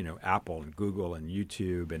of, Apple and Google and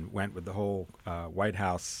YouTube, and went with the whole White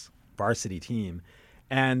House varsity team.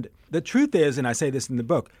 And the truth is, and I say this in the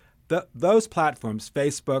book, those platforms,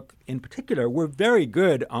 Facebook in particular, were very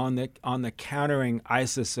good on the countering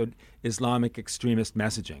ISIS or Islamic extremist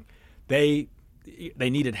messaging. They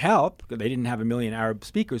needed help. They didn't have a million Arab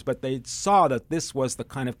speakers, but they saw that this was the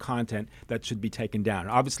kind of content that should be taken down.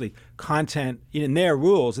 Obviously, content in their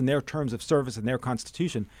rules, in their terms of service, in their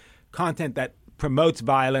constitution, content that promotes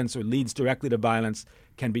violence or leads directly to violence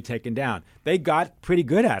can be taken down. They got pretty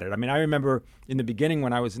good at it. I mean, I remember in the beginning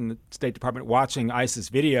when I was in the State Department watching ISIS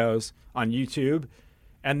videos on YouTube,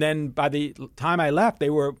 and then by the time I left, they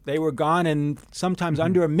were gone in sometimes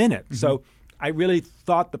under a minute. Mm-hmm. So I really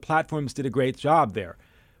thought the platforms did a great job there.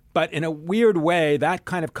 But in a weird way, that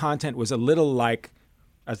kind of content was a little like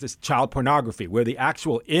as this child pornography, where the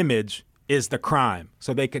actual image is the crime,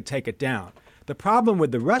 so they could take it down. The problem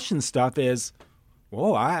with the Russian stuff is,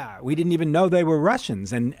 we didn't even know they were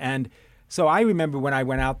Russians. And so I remember when I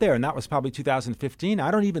went out there, and that was probably 2015,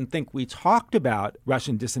 I don't even think we talked about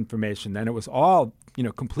Russian disinformation then. It was all,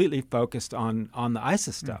 completely focused on the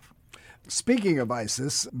ISIS stuff. Speaking of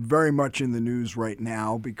ISIS, very much in the news right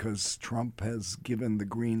now because Trump has given the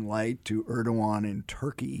green light to Erdogan in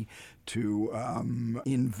Turkey to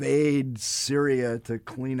invade Syria to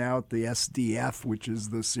clean out the SDF, which is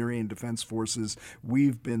the Syrian Defense Forces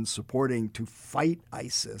we've been supporting to fight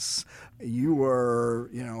ISIS. You were,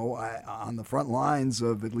 on the front lines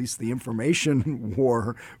of at least the information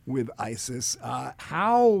war with ISIS.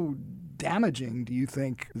 How damaging do you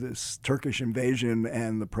think this Turkish invasion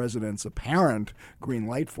and the president's apparent green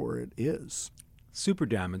light for it is? Super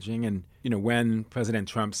damaging. And, when President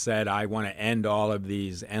Trump said, I want to end all of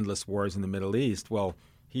these endless wars in the Middle East, well,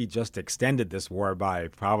 he just extended this war by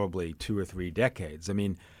probably 2 or 3 decades. I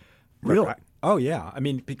mean, really? Oh, yeah. I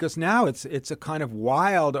mean, because now it's a kind of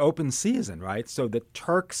wild open season, right? So the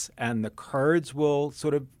Turks and the Kurds will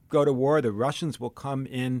sort of go to war. The Russians will come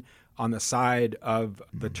in on the side of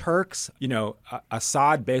the Turks.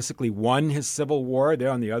 Assad basically won his civil war.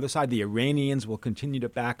 They're on the other side. The Iranians will continue to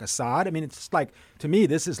back Assad. I mean, it's just like, to me,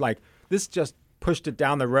 this just pushed it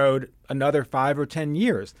down the road another 5 or 10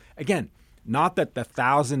 years. Again, not that the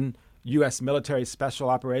 1,000 U.S. military special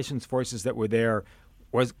operations forces that were there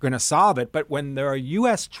was going to solve it, but when there are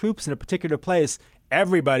U.S. troops in a particular place,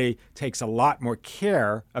 everybody takes a lot more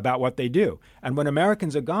care about what they do. And when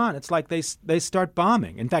Americans are gone, it's like they start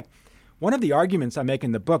bombing. In fact, one of the arguments I make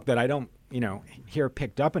in the book that I don't, hear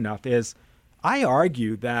picked up enough is I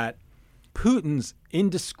argue that Putin's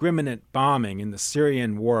indiscriminate bombing in the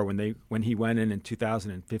Syrian war when he went in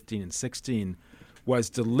 2015 and 16 was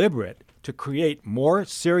deliberate to create more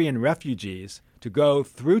Syrian refugees to go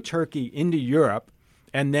through Turkey into Europe.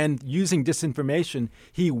 And then using disinformation,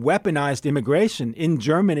 he weaponized immigration in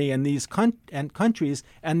Germany and these countries,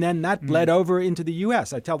 and then that bled over into the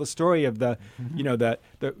U.S. I tell the story of the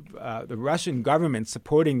Russian government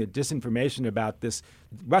supporting the disinformation about this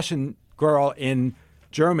Russian girl in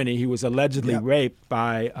Germany who was allegedly raped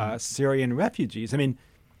by Syrian refugees. I mean,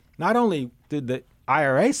 not only did the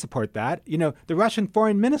IRA support that, the Russian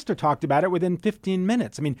foreign minister talked about it within 15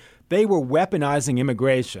 minutes. I mean, they were weaponizing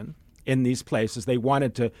immigration in these places. They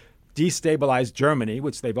wanted to destabilize Germany,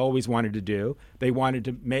 which they've always wanted to do. They wanted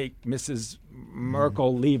to make Mrs.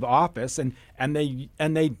 Merkel leave office, and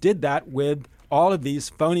they did that with all of these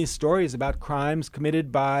phony stories about crimes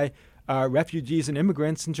committed by refugees and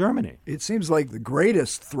immigrants in Germany. It seems like the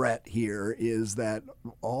greatest threat here is that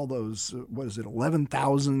all those,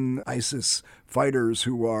 11,000 ISIS fighters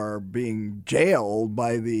who are being jailed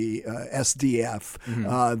by the SDF,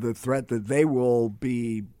 the threat that they will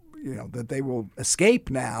be that they will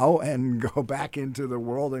escape now and go back into the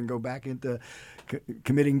world and go back into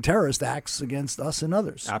committing terrorist acts against us and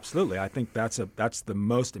others. Absolutely. I think that's the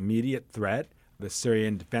most immediate threat. The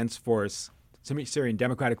Syrian Defense Force, Syrian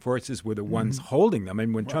Democratic Forces were the ones holding them.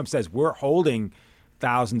 And when Trump says we're holding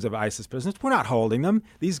thousands of ISIS prisoners, we're not holding them.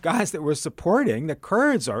 These guys that we're supporting, the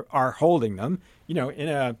Kurds are holding them,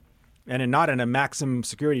 not in a maximum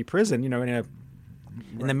security prison,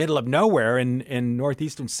 in the middle of nowhere in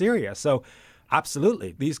northeastern Syria. So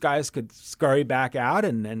absolutely, these guys could scurry back out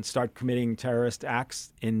and start committing terrorist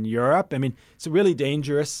acts in Europe. I mean, it's a really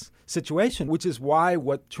dangerous situation, which is why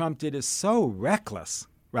what Trump did is so reckless,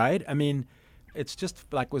 right? I mean, it's just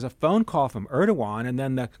like was a phone call from Erdogan, and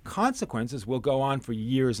then the consequences will go on for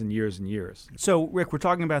years and years and years. So, Rick, we're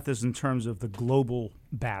talking about this in terms of the global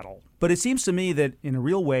battle. But it seems to me that in a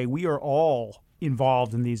real way, we are all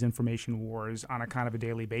involved in these information wars on a kind of a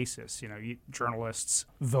daily basis. Journalists,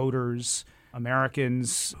 voters,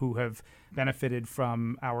 Americans who have benefited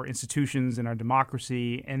from our institutions and our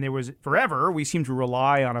democracy. And there was forever, we seem to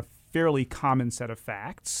rely on a fairly common set of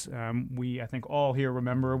facts. We, I think, all here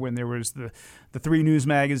remember when there was the 3 news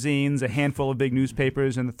magazines, a handful of big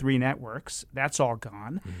newspapers, and the 3 networks. That's all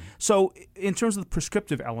gone. So in terms of the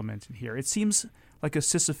prescriptive element in here, it seems like a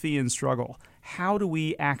Sisyphean struggle. How do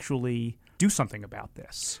we actually do something about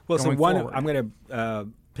this? Well, I'm going to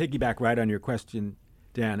piggyback right on your question,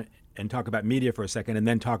 Dan, and talk about media for a second and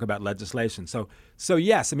then talk about legislation. So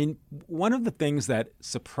yes, I mean, one of the things that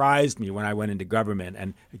surprised me when I went into government,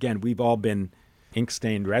 and again, we've all been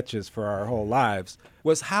ink-stained wretches for our whole lives,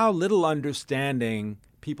 was how little understanding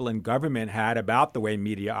people in government had about the way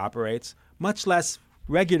media operates, much less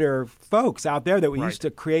regular folks out there that we used to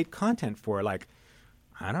create content for, like,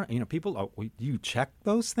 people, you check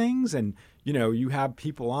those things and, you have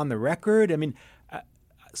people on the record. I mean,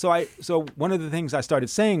 so one of the things I started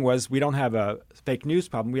saying was we don't have a fake news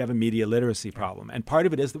problem, we have a media literacy problem. And part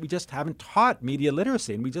of it is that we just haven't taught media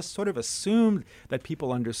literacy, and we just sort of assumed that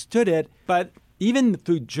people understood it. But even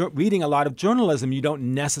through reading a lot of journalism, you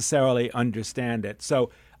don't necessarily understand it. So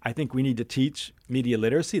I think we need to teach media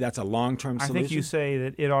literacy. That's a long-term solution. I think you say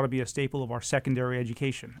that it ought to be a staple of our secondary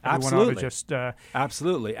education. Absolutely. Ought to just,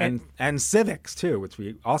 absolutely. And civics, too, which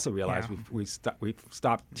we also realize we've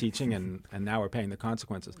stopped teaching and now we're paying the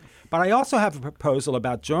consequences. But I also have a proposal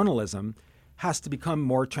about journalism has to become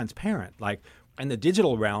more transparent. Like in the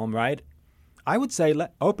digital realm, right, I would say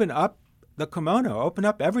open up the kimono, open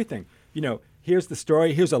up everything. Here's the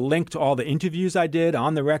story. Here's a link to all the interviews I did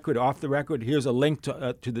on the record, off the record. Here's a link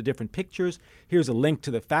to the different pictures. Here's a link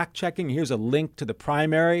to the fact checking. Here's a link to the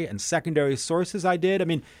primary and secondary sources I did. I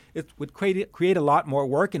mean, it would create a lot more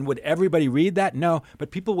work. And would everybody read that? No.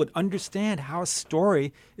 But people would understand how a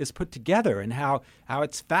story is put together and how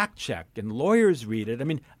it's fact checked and lawyers read it. I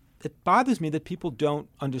mean, it bothers me that people don't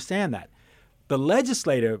understand that. The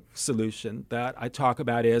legislative solution that I talk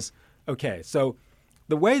about is, okay, so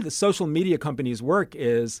the way the social media companies work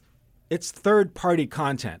is it's third-party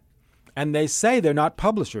content. And they say they're not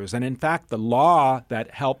publishers. And in fact, the law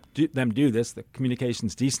that helped them do this, the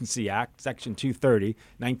Communications Decency Act, Section 230,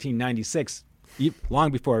 1996,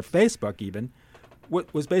 long before Facebook even,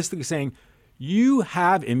 was basically saying you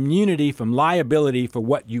have immunity from liability for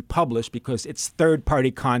what you publish because it's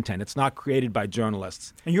third-party content. It's not created by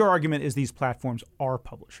journalists. And your argument is these platforms are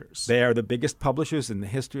publishers. They are the biggest publishers in the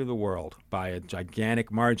history of the world by a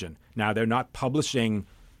gigantic margin. Now, they're not publishing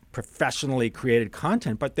professionally created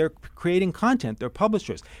content, but they're creating content. They're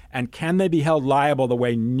publishers. And can they be held liable the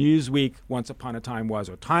way Newsweek once upon a time was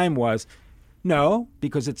or Time was? No,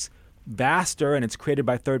 because it's vaster and it's created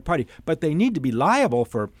by third party. But they need to be liable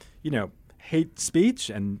for, hate speech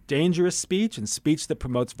and dangerous speech and speech that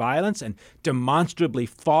promotes violence and demonstrably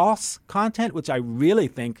false content, which I really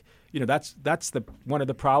think, that's one of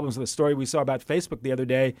the problems of the story we saw about Facebook the other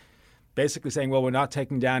day, basically saying, well, we're not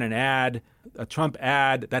taking down an ad, a Trump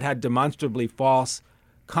ad that had demonstrably false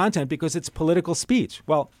content because it's political speech.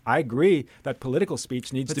 Well, I agree that political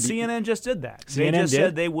speech needs to be... But CNN just did that. CNN they just did?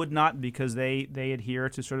 Said they would not because they adhere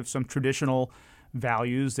to sort of some traditional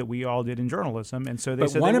values that we all did in journalism, and so they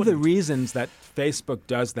said. But one of the reasons that Facebook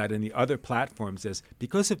does that in the other platforms is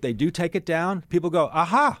because if they do take it down, people go,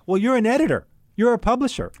 aha, well, you're an editor. You're a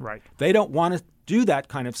publisher. Right. They don't want to do that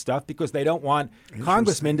kind of stuff because they don't want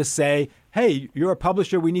congressmen to say, hey, you're a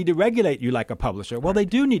publisher, we need to regulate you like a publisher. Well, they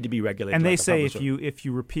do need to be regulated and like they a say publisher. if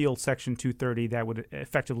you repeal Section 230, that would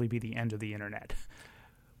effectively be the end of the Internet.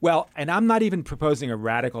 Well, and I'm not even proposing a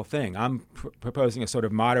radical thing. I'm proposing a sort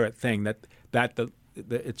of moderate thing that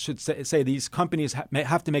it should say these companies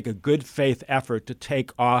have to make a good faith effort to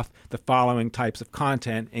take off the following types of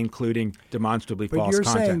content, including demonstrably false content.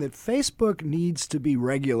 But you're saying that Facebook needs to be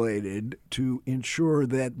regulated to ensure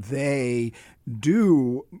that they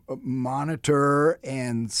do monitor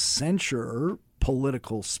and censure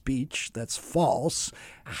political speech that's false.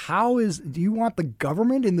 Do you want the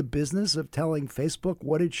government in the business of telling Facebook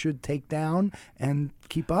what it should take down and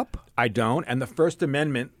keep up? I don't. And the First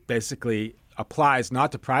Amendment basically applies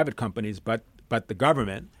not to private companies, but the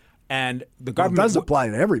government. And the government does apply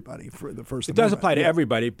to everybody for the First Amendment. It does apply to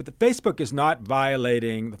everybody, but the Facebook is not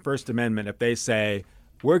violating the First Amendment if they say,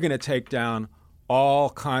 we're going to take down all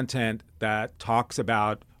content that talks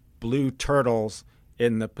about blue turtles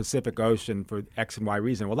in the Pacific Ocean for X and Y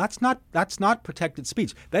reason. Well, that's not protected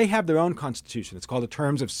speech. They have their own constitution. It's called the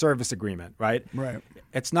Terms of Service Agreement, right? Right.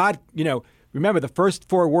 It's not, remember the first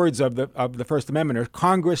four words of the First Amendment are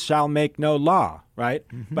Congress shall make no law, right?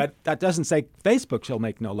 Mm-hmm. But that doesn't say Facebook shall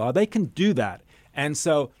make no law. They can do that. And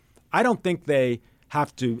so I don't think they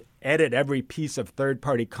have to edit every piece of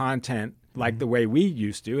third-party content like the way we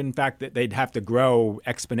used to. In fact, they'd have to grow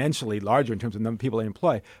exponentially larger in terms of the number of people they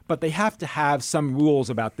employ. But they have to have some rules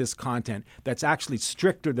about this content that's actually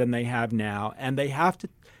stricter than they have now, and they have to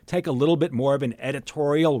take a little bit more of an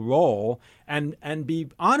editorial role and be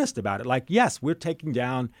honest about it. Like, yes, we're taking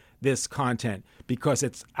down this content because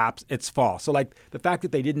it's false. So, like the fact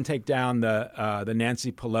that they didn't take down the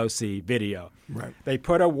Nancy Pelosi video, right? They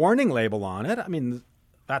put a warning label on it. I mean,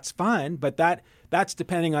 that's fine, but that's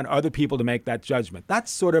depending on other people to make that judgment.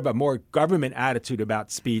 That's sort of a more government attitude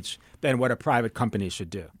about speech than what a private company should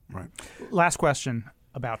do. Right. Last question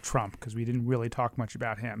about Trump, because we didn't really talk much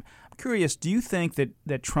about him. I'm curious, do you think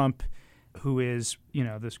that Trump, who is,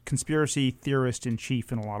 this conspiracy theorist in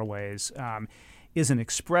chief in a lot of ways, is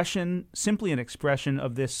simply an expression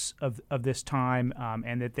of this time,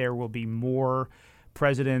 and that there will be more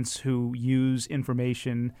presidents who use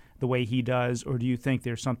information the way he does, or do you think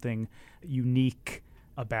there's something unique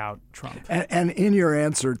about Trump? And in your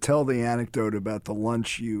answer, tell the anecdote about the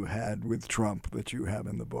lunch you had with Trump that you have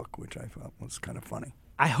in the book, which I thought was kind of funny.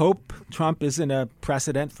 I hope Trump isn't a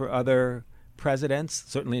precedent for other presidents,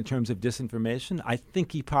 certainly in terms of disinformation. I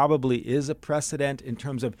think he probably is a precedent in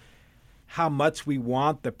terms of how much we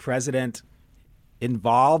want the president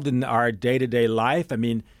involved in our day-to-day life. I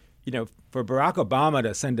mean, for Barack Obama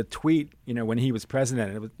to send a tweet, when he was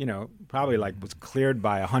president, it was, probably was cleared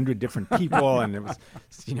by 100 different people, and it was,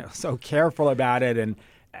 so careful about it. And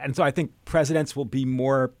so I think presidents will be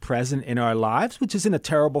more present in our lives, which isn't a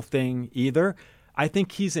terrible thing either. I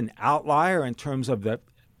think he's an outlier in terms of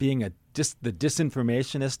being the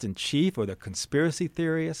disinformationist in chief or the conspiracy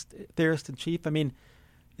theorist in chief. I mean,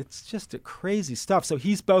 it's just crazy stuff. So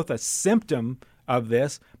he's both a symptom of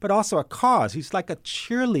this, but also a cause. He's like a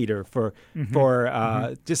cheerleader for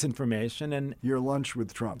disinformation. And your lunch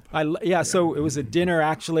with Trump. So it was a dinner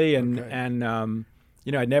actually, and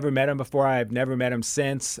I'd never met him before. I've never met him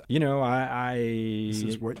since. This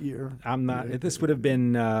is what year? I'm not. This would have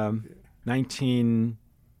been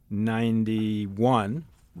 1991.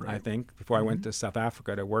 Right. I think, before I went to South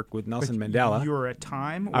Africa to work with Nelson Mandela. You were at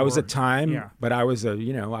Time? I was at Time, but I was a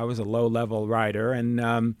low-level writer, and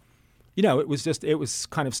it was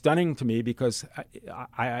kind of stunning to me because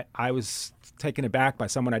I was taken aback by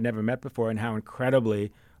someone I'd never met before and how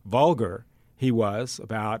incredibly vulgar he was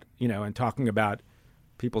about, and talking about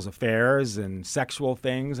people's affairs and sexual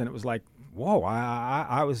things, and it was like, whoa,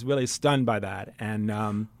 I was really stunned by that,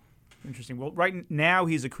 and. Interesting. Well, right now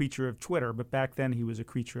he's a creature of Twitter, but back then he was a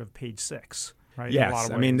creature of Page Six, right? Yes. In a lot of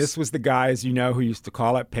ways. I mean, this was the guy, as you know, who used to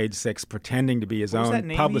call it Page Six, pretending to be his own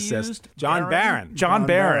publicist. John Barron. John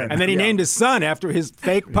Barron. And then he named his son after his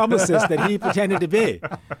fake publicist that he pretended to be.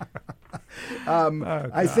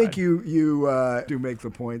 I think you do make the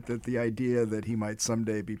point that the idea that he might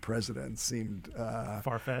someday be president seemed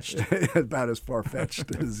far-fetched, about as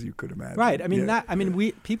far-fetched as you could imagine. Right. I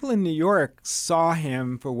mean, people in New York saw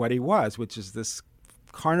him for what he was, which is this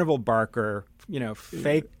carnival barker,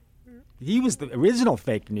 fake. He was the original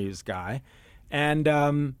fake news guy, and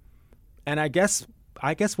I guess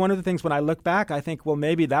one of the things when I look back, I think, well,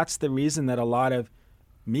 maybe that's the reason that a lot of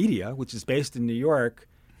media, which is based in New York,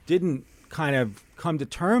 didn't kind of come to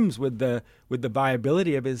terms with the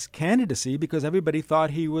viability of his candidacy because everybody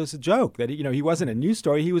thought he was a joke, that he wasn't a news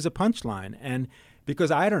story, he was a punchline. And because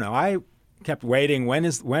I kept waiting, when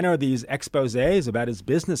are these exposés about his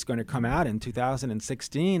business going to come out in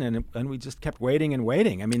 2016? And we just kept waiting and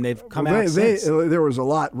waiting. I mean, they've come out since. There was a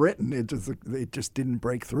lot written. It just didn't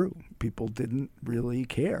break through. People didn't really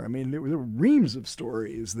care. I mean, there were reams of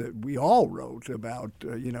stories that we all wrote about,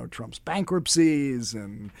 Trump's bankruptcies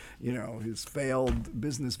and, his failed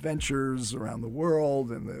business ventures around the world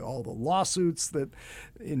and all the lawsuits that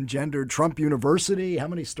engendered Trump University. How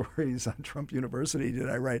many stories on Trump University did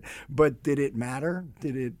I write? But did it matter?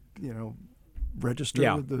 Did it,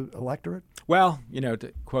 register with the electorate? Well,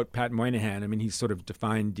 to quote Pat Moynihan, I mean, he sort of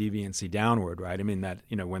defined deviancy downward, right? I mean, that,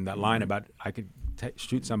 when that line about I could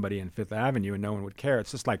shoot somebody in Fifth Avenue and no one would care.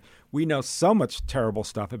 It's just like we know so much terrible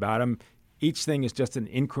stuff about him. Each thing is just an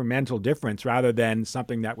incremental difference rather than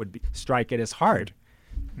something that would strike at his heart.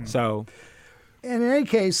 So... In any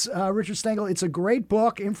case, Richard Stengel, it's a great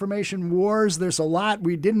book, Information Wars. There's a lot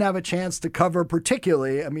we didn't have a chance to cover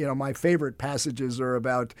particularly. I mean, my favorite passages are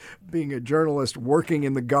about being a journalist working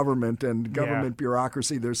in the government and government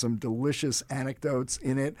bureaucracy. There's some delicious anecdotes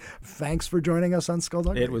in it. Thanks for joining us on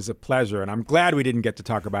Skullduggery. It was a pleasure, and I'm glad we didn't get to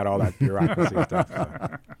talk about all that bureaucracy stuff.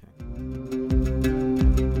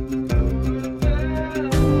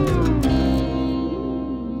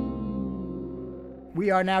 We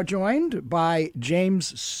are now joined by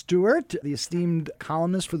James Stewart, the esteemed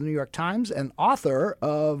columnist for the New York Times and author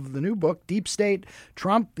of the new book, Deep State,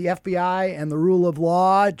 Trump, the FBI, and the Rule of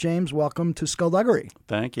Law. James, welcome to Skullduggery.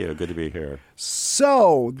 Thank you. Good to be here.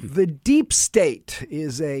 So, the deep state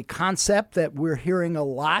is a concept that we're hearing a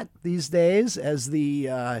lot these days as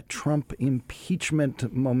the Trump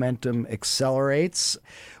impeachment momentum accelerates.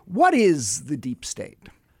 What is the deep state?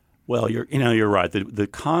 Well, you're right. The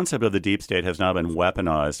concept of the deep state has now been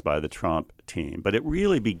weaponized by the Trump team, but it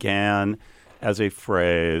really began as a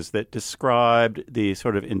phrase that described the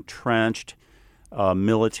sort of entrenched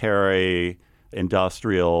military,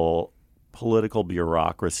 industrial, political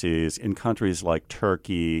bureaucracies in countries like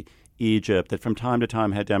Turkey, Egypt, that from time to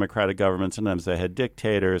time had democratic governments, sometimes they had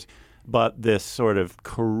dictators, but this sort of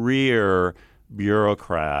career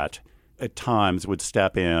bureaucrat at times would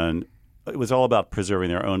step in. It was all about preserving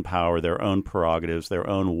their own power, their own prerogatives, their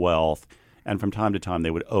own wealth, and from time to time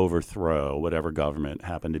they would overthrow whatever government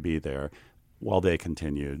happened to be there while they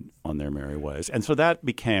continued on their merry ways. And so that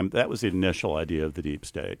was the initial idea of the deep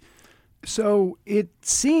state. So it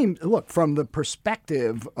seemed, look, from the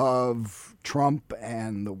perspective of Trump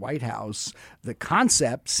and the White House, the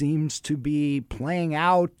concept seems to be playing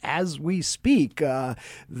out as we speak.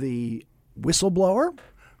 The whistleblower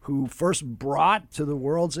who first brought to the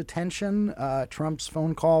world's attention Trump's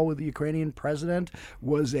phone call with the Ukrainian president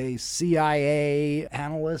was a CIA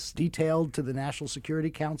analyst detailed to the National Security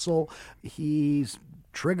Council. He's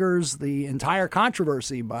triggers the entire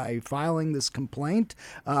controversy by filing this complaint.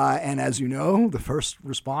 And as you know, the first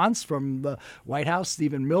response from the White House,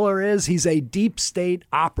 Stephen Miller, is he's a deep state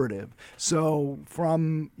operative. So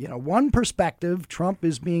from one perspective, Trump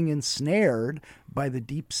is being ensnared by the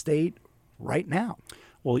deep state right now.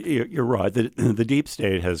 Well, you're right. The deep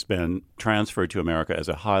state has been transferred to America as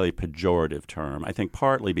a highly pejorative term, I think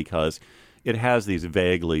partly because it has these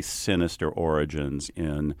vaguely sinister origins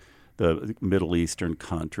in the Middle Eastern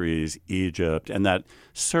countries, Egypt, and that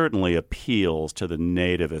certainly appeals to the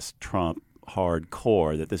nativist Trump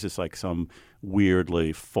hardcore, that this is like some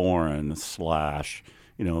weirdly foreign /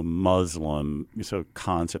 Muslim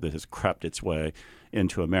concept that has crept its way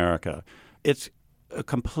into America. It's a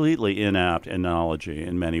completely inapt analogy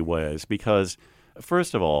in many ways because,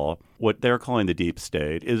 first of all, what they're calling the deep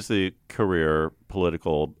state is the career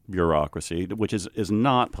political bureaucracy, which is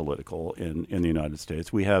not political in the United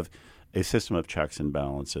States. We have a system of checks and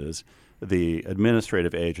balances. The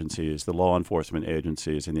administrative agencies, the law enforcement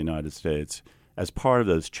agencies in the United States, as part of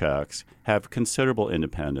those checks, have considerable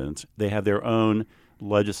independence. They have their own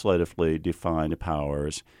legislatively defined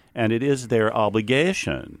powers, and it is their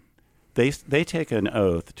obligation. They take an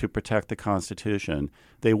oath to protect the Constitution.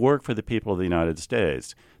 They work for the people of the United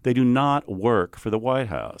States. They do not work for the White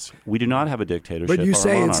House. We do not have a dictatorship. But you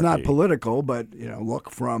say monarchy. It's not political. But look,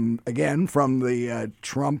 from the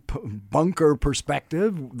Trump bunker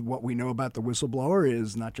perspective, what we know about the whistleblower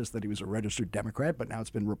is not just that he was a registered Democrat, but now it's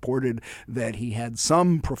been reported that he had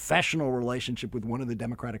some professional relationship with one of the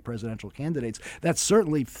Democratic presidential candidates. That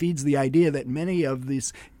certainly feeds the idea that many of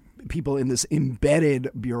these people in this embedded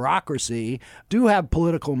bureaucracy do have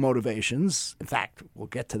political motivations. In fact, we'll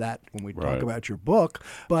get to that when we talk about your book.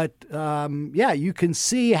 But you can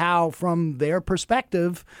see how from their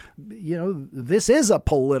perspective, this is a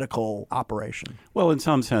political operation. Well, in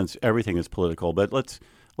some sense, everything is political. But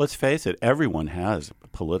let's face it, everyone has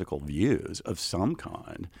political views of some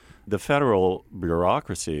kind. The federal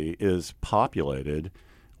bureaucracy is populated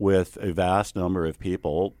with a vast number of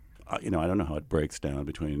people. I don't know how it breaks down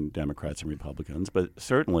between Democrats and Republicans, but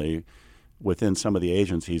certainly within some of the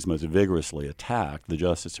agencies most vigorously attacked, the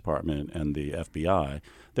Justice Department and the FBI,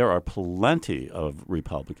 there are plenty of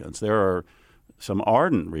Republicans. There are some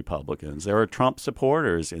ardent Republicans. There are Trump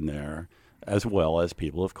supporters in there, as well as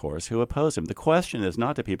people, of course, who oppose him. The question is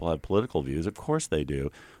not do people have political views? Of course they do.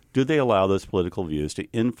 Do they allow those political views to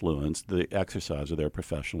influence the exercise of their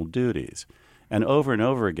professional duties? And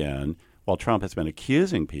over again, while Trump has been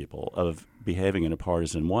accusing people of behaving in a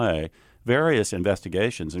partisan way, various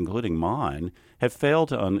investigations, including mine, have failed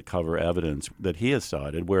to uncover evidence that he has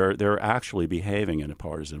cited where they're actually behaving in a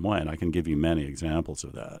partisan way. And I can give you many examples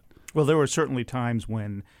of that. Well, there were certainly times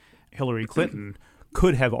when Hillary Clinton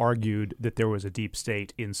could have argued that there was a deep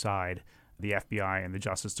state inside the FBI and the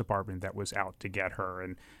Justice Department that was out to get her.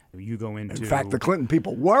 And you go into... In fact, the Clinton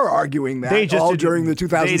people were arguing that all during the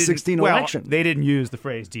 2016 election. They didn't use the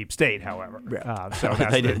phrase deep state, however. So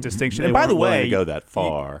that's the distinction. And by the way, to go that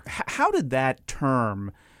far. How did that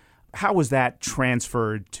term, how was that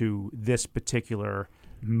transferred to this particular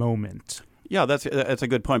moment? Yeah, that's a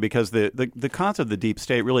good point because the concept of the deep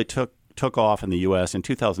state really took off in the U.S. in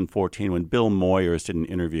 2014 when Bill Moyers did an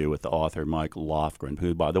interview with the author Mike Lofgren,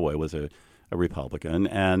 who, by the way, was a Republican,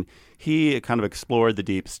 and he kind of explored the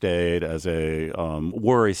deep state as a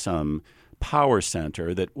worrisome power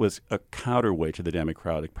center that was a counterweight to the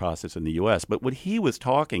democratic process in the U.S. But what he was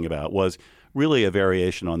talking about was really a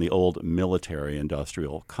variation on the old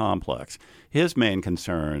military-industrial complex. His main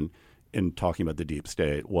concern in talking about the deep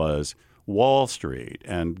state was Wall Street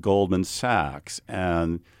and Goldman Sachs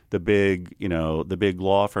and the big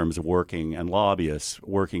law firms working and lobbyists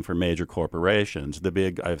working for major corporations, the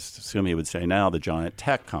big, I assume he would say now, the giant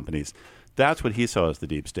tech companies. That's what he saw as the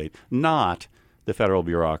deep state, not the federal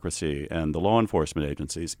bureaucracy and the law enforcement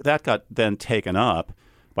agencies. That got then taken up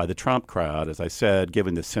by the Trump crowd, as I said,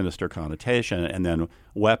 given the sinister connotation, and then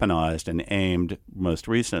weaponized and aimed most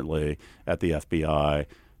recently at the FBI.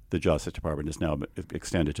 The Justice Department is now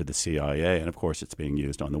extended to the CIA, and of course it's being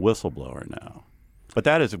used on the whistleblower now. But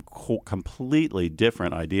that is a completely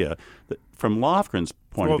different idea. From Lofgren's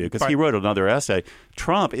point of view, because he wrote another essay,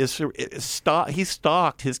 Trump he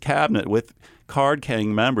stocked his cabinet with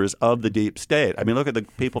card-carrying members of the deep state. I mean, look at the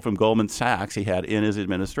people from Goldman Sachs he had in his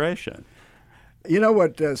administration. You know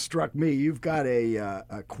what struck me? You've got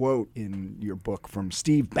a quote in your book from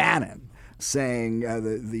Steve Bannon saying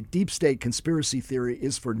the deep state conspiracy theory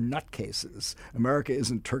is for nutcases. America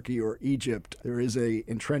isn't Turkey or Egypt. There is a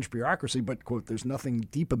entrenched bureaucracy, but, quote, there's nothing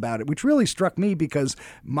deep about it, which really struck me because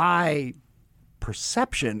my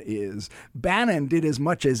perception is Bannon did as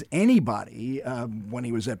much as anybody when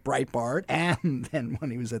he was at Breitbart and then when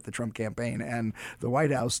he was at the Trump campaign and the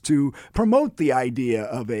White House to promote the idea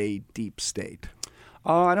of a deep state.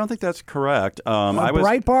 I don't think that's correct.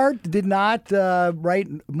 Breitbart did not write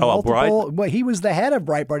multiple. Well, he was the head of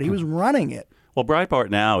Breitbart. He was running it. Well, Breitbart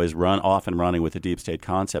now is often running with the deep state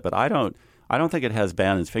concept, but I don't think it has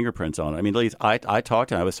Bannon's fingerprints on it. I mean, at least I talked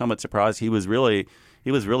to him. I was somewhat surprised. He was really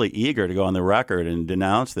eager to go on the record and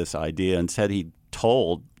denounce this idea and said he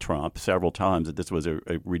told Trump several times that this was a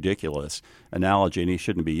ridiculous analogy and he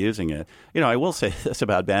shouldn't be using it. You know, I will say this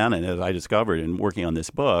about Bannon, as I discovered in working on this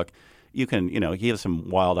book. He has some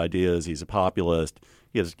wild ideas. He's a populist.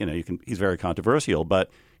 He's very controversial,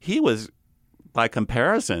 but he was, by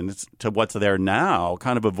comparison to what's there now,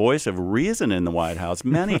 kind of a voice of reason in the White House.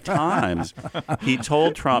 Many times he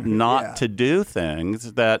told Trump not to do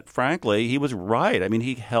things that, frankly, he was right. I mean,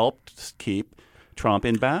 he helped keep Trump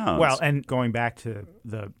in bounds. Well, and going back to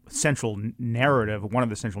the central narrative, one of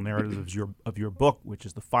the central narratives of your book, which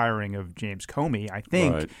is the firing of James Comey, I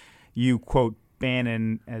think you quote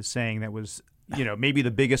Bannon as saying that was, maybe the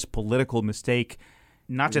biggust political mistake,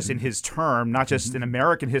 not just in his term, not just in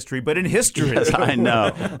American history, but in history. Yes, I know.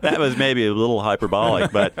 That was maybe a little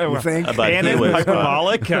hyperbolic, but Bannon was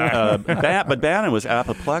hyperbolic. But Bannon was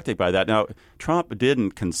apoplectic by that. Now, Trump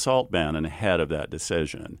didn't consult Bannon ahead of that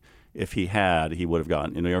decision. If he had, he would have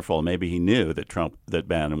gotten an earful. Maybe he knew that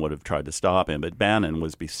Bannon would have tried to stop him, but Bannon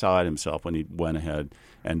was beside himself when he went ahead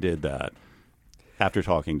and did that, after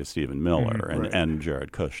talking to Stephen Miller and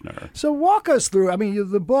Jared Kushner. So walk us through, I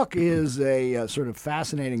mean, the book is a sort of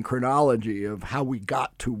fascinating chronology of how we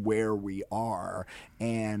got to where we are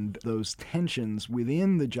and those tensions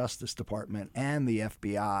within the Justice Department and the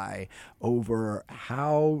FBI over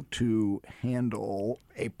how to handle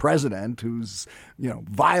a president who's,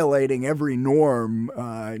 violating every norm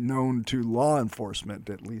known to law enforcement,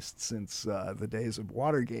 at least since the days of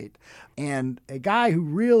Watergate. And a guy who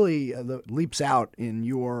really leaps out in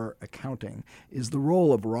your accounting is the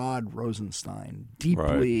role of Rod Rosenstein,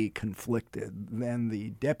 deeply conflicted, then the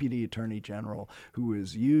Deputy Attorney General who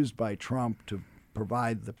is used by Trump to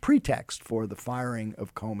provide the pretext for the firing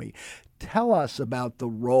of Comey. Tell us about the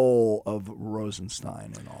role of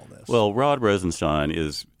Rosenstein in all this. Well, Rod Rosenstein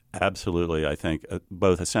is absolutely, I think,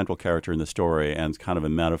 both a central character in the story and kind of a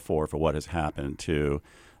metaphor for what has happened to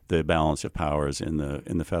the balance of powers in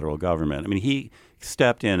the federal government. I mean, he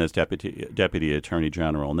stepped in as Deputy Attorney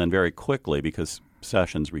General, and then very quickly, because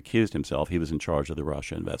Sessions recused himself, he was in charge of the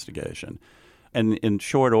Russia investigation. And in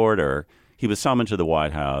short order, he was summoned to the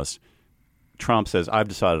White House. Trump says, "I've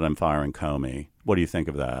decided I'm firing Comey. What do you think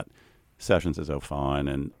of that?" Sessions says, "Oh, fine."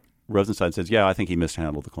 And Rosenstein says, "Yeah, I think he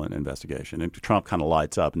mishandled the Clinton investigation." And Trump kind of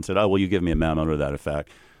lights up and said, "Oh, well, you give me a memo to that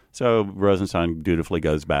effect." So Rosenstein dutifully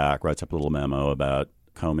goes back, writes up a little memo about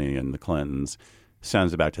Comey and the Clintons,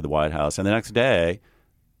 sends it back to the White House. And the next day,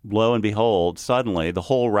 lo and behold, suddenly the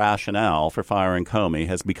whole rationale for firing Comey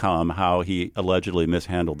has become how he allegedly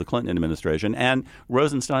mishandled the Clinton administration and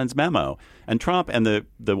Rosenstein's memo. And Trump and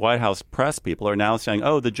the White House press people are now saying,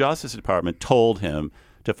 oh, the Justice Department told him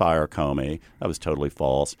to fire Comey. That was totally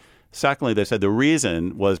false. Secondly, they said the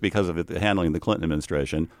reason was because of the handling of the Clinton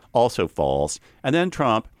administration, also false. And then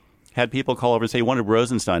Trump had people call over and say he wanted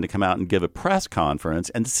Rosenstein to come out and give a press conference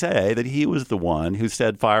and say that he was the one who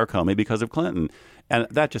said fire Comey because of Clinton. And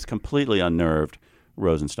that just completely unnerved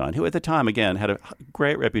Rosenstein, who at the time, again, had a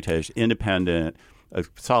great reputation, independent, a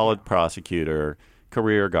solid prosecutor,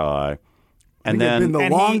 career guy. And then been the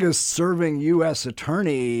longest-serving U.S.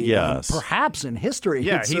 attorney, perhaps in history.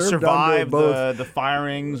 Yeah, he survived the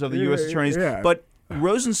firings of the U.S. attorneys. Yeah. But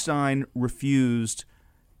Rosenstein refused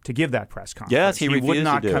to give that press conference. Yes, he refused would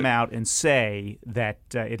not to come out and say that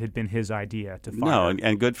it had been his idea to fire. No,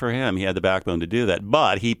 and good for him. He had the backbone to do that.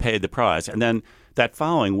 But he paid the price. And then that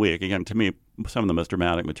following week, again, to me, some of the most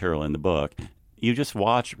dramatic material in the book, you just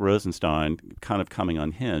watch Rosenstein kind of coming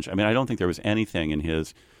unhinged. I mean, I don't think there was anything in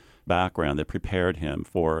his background that prepared him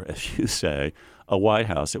for, as you say, a White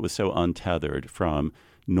House that was so untethered from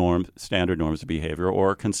standard norms of behavior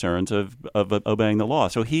or concerns of obeying the law.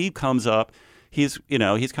 So he comes up, he's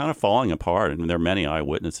kind of falling apart, and there are many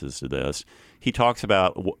eyewitnesses to this. He talks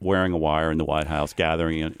about wearing a wire in the White House,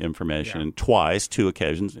 gathering information twice, 2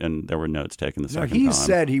 occasions, and there were notes taken the second time. He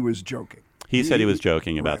said he was joking. He said he was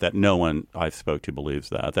joking about that. No one I spoke to believes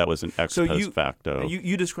that. That was an ex post facto.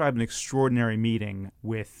 You described an extraordinary meeting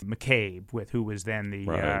with McCabe, who was then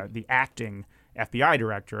the acting FBI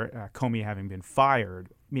director, Comey having been fired,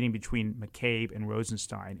 meeting between McCabe and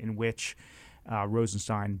Rosenstein, in which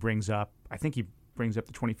Rosenstein brings up, I think he brings up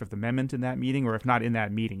the 25th Amendment in that meeting, or if not in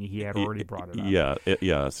that meeting, he had already brought it up.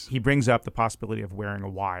 Yes. He brings up the possibility of wearing a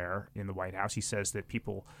wire in the White House. He says that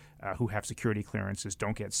people who have security clearances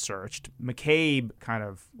don't get searched. McCabe kind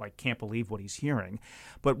of can't believe what he's hearing.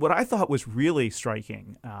 But what I thought was really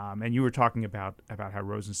striking, and you were talking about how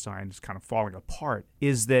Rosenstein is kind of falling apart,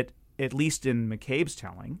 is that at least in McCabe's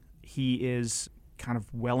telling, he is kind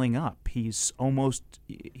of welling up. He's almost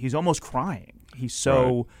crying. He's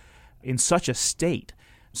so in such a state.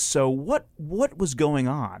 So what was going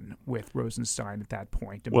on with Rosenstein at that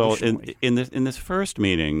point? Well, in this first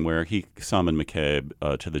meeting where he summoned McCabe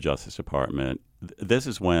to the Justice Department, this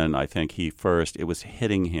is when I think it was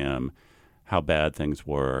hitting him how bad things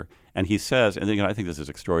were. And he says, and I think this is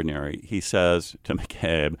extraordinary, he says to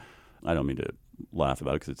McCabe, I don't mean to laugh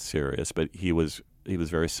about it because it's serious, but he was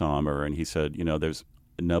very somber, and he said, there's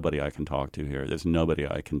nobody I can talk to here. There's nobody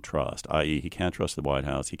I can trust, i.e. he can't trust the White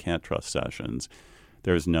House. He can't trust Sessions.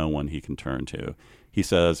 There's no one he can turn to. He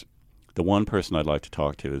says, the one person I'd like to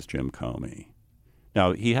talk to is Jim Comey.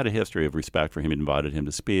 Now, he had a history of respect for him. He'd invited him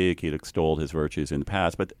to speak. He'd extolled his virtues in the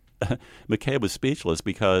past. But McCabe was speechless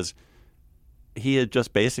because he had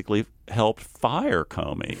just basically helped fire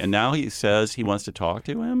Comey. And now he says he wants to talk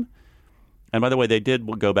to him. And by the way, they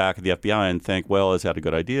did go back to the FBI and think, well, is that a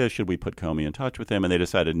good idea? Should we put Comey in touch with him? And they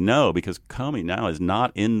decided no, because Comey now is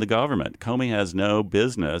not in the government. Comey has no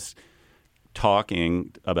business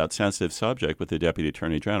talking about sensitive subject with the Deputy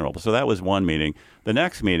Attorney General. So that was one meeting. The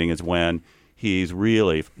next meeting is when he's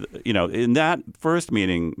really, in that first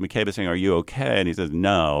meeting, McCabe is saying, are you okay? And he says,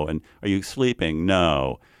 no. And are you sleeping?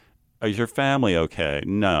 No. Is your family okay?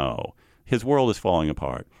 No. His world is falling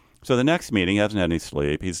apart. So the next meeting, he hasn't had any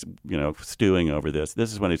sleep. He's, stewing over this.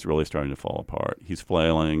 This is when he's really starting to fall apart. He's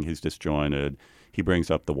flailing. He's disjointed. He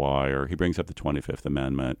brings up the wire. He brings up the 25th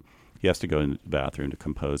Amendment. He has to go in the bathroom to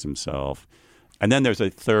compose himself. And then there's a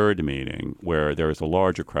third meeting where there is a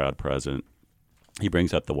larger crowd present. He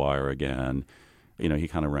brings up the wire again. He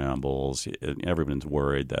kind of rambles. Everyone's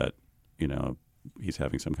worried that, he's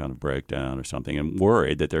having some kind of breakdown or something, and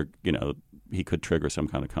worried that he could trigger some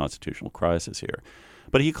kind of constitutional crisis here.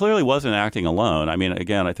 But he clearly wasn't acting alone. I mean,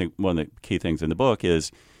 again, I think one of the key things in the book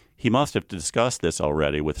is he must have discussed this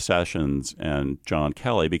already with Sessions and John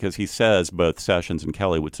Kelly, because he says both Sessions and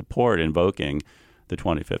Kelly would support invoking the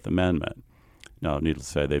 25th Amendment. Now, needless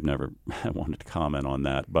to say, they've never wanted to comment on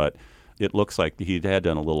that, but it looks like he had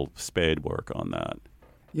done a little spade work on that.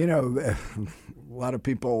 A lot of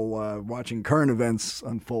people watching current events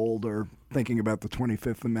unfold are thinking about the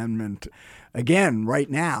 25th Amendment again right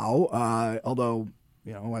now, although,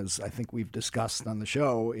 as I think we've discussed on the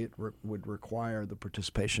show, it would require the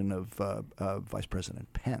participation of Vice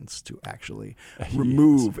President Pence to actually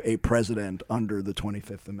remove a president under the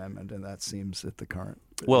 25th Amendment, and that seems at the current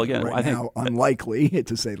I think unlikely,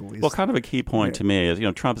 to say the least. Well, kind of a key point to me is,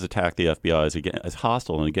 Trump has attacked the FBI as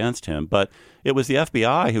hostile and against him, but it was the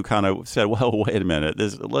FBI who kind of said, well, wait a minute,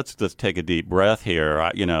 let's just take a deep breath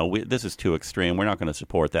here. This is too extreme. We're not going to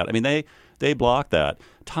support that. I mean, they blocked that.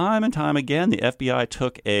 Time and time again, the FBI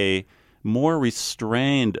took a more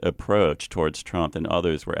restrained approach towards Trump than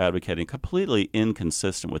others were advocating, completely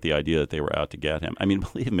inconsistent with the idea that they were out to get him. I mean,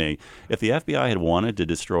 believe me, if the FBI had wanted to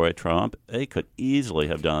destroy Trump, they could easily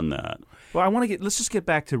have done that. Well, let's just get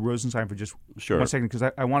back to Rosenstein for just 1 second, because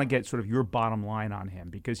I want to get sort of your bottom line on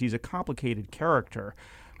him, because he's a complicated character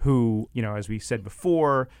who, as we said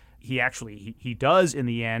before, he does in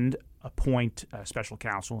the end appoint a special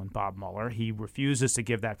counsel in Bob Mueller. He refuses to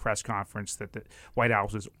give that press conference that the White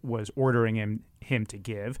House was ordering him to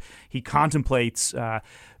give. He contemplates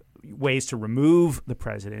ways to remove the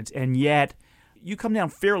president, and yet you come down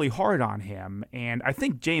fairly hard on him. And I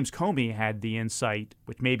think James Comey had the insight,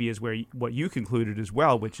 which maybe is what you concluded as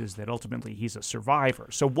well, which is that ultimately he's a survivor.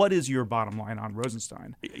 So what is your bottom line on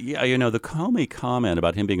Rosenstein? Yeah, the Comey comment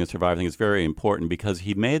about him being a survivor, I think is very important, because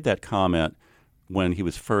he made that comment when he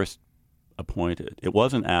was first appointed. It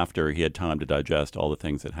wasn't after he had time to digest all the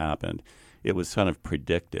things that happened. It was kind of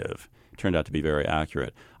predictive. It turned out to be very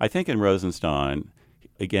accurate. I think in Rosenstein,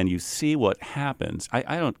 again, you see what happens.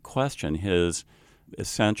 I don't question his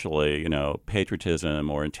essentially, patriotism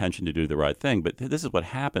or intention to do the right thing. But this is what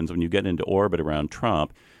happens when you get into orbit around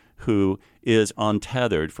Trump, who is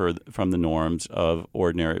untethered from the norms of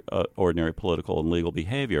ordinary political and legal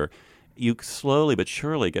behavior. You slowly but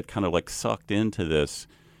surely get kind of like sucked into this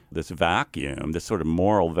vacuum, this sort of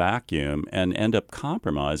moral vacuum, and end up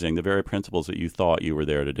compromising the very principles that you thought you were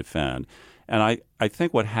there to defend. And I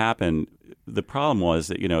think what happened, the problem was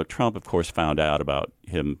that, Trump, of course, found out about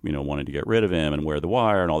him, wanting to get rid of him and wear the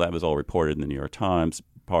wire, and all that was all reported in the New York Times,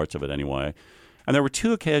 parts of it anyway. And there were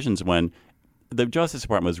two occasions when the Justice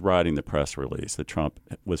Department was writing the press release that Trump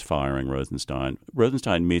was firing Rosenstein.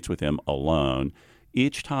 Rosenstein meets with him alone.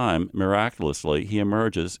 Each time, miraculously, he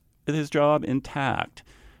emerges with his job intact.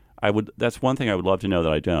 That's one thing I would love to know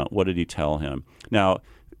that I don't. What did he tell him? Now,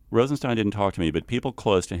 Rosenstein didn't talk to me, but people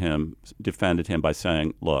close to him defended him by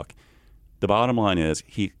saying, look, the bottom line is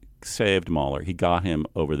he saved Mueller. He got him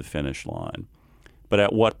over the finish line. But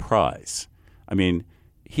at what price? I mean,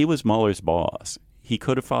 he was Mueller's boss. He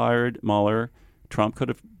could have fired Mueller. Trump could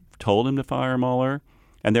have told him to fire Mueller.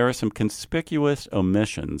 And there are some conspicuous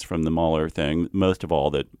omissions from the Mueller thing, most of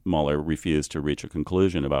all that Mueller refused to reach a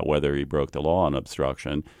conclusion about whether he broke the law on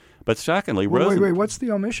obstruction. But secondly, wait, what's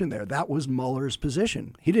the omission there? That was Mueller's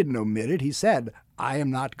position. He didn't omit it. He said, I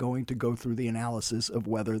am not going to go through the analysis of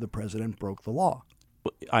whether the president broke the law.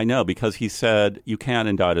 I know, because he said you can't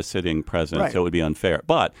indict a sitting president, right, so it would be unfair.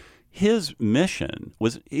 But his mission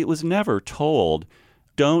was never told,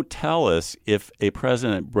 don't tell us if a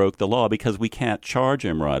president broke the law because we can't charge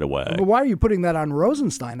him right away. But why are you putting that on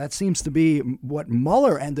Rosenstein? That seems to be what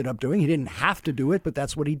Mueller ended up doing. He didn't have to do it, but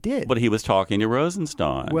that's what he did. But he was talking to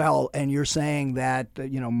Rosenstein. Well, and you're saying that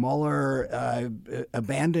Mueller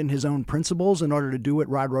abandoned his own principles in order to do what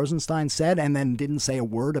Rod Rosenstein said and then didn't say a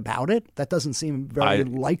word about it? That doesn't seem very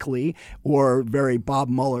likely or very Bob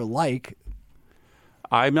Mueller-like.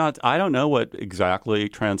 I don't know what exactly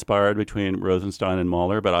transpired between Rosenstein and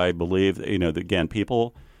Mueller, but I believe, again,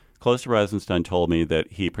 people close to Rosenstein told me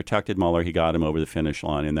that he protected Mueller, he got him over the finish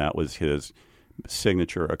line, and that was his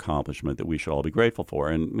signature accomplishment that we should all be grateful for.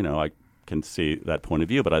 And, I can see that point of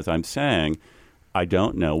view, but as I'm saying, I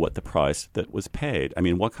don't know what the price that was paid. I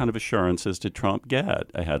mean, what kind of assurances did Trump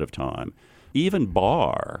get ahead of time? Even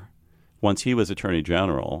Barr, once he was Attorney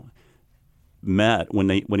General, when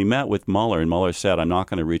he met with Mueller, and Mueller said, I'm not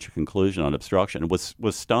going to reach a conclusion on obstruction, was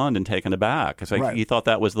stunned and taken aback because he thought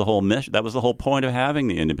that was the whole mission. That was the whole point of having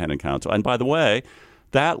the independent counsel. And by the way,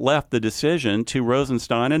 that left the decision to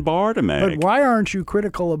Rosenstein and Barr to make. But why aren't you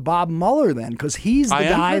critical of Bob Mueller then? Because he's the guy that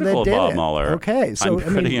did it. I am critical of Bob Mueller. Okay, so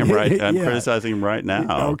I'm criticizing him right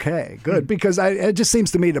now. Okay, good. Because it just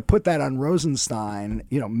seems to me to put that on Rosenstein,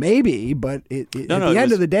 maybe, but at the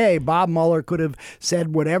end of the day, Bob Mueller could have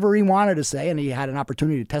said whatever he wanted to say, and he had an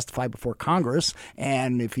opportunity to testify before Congress.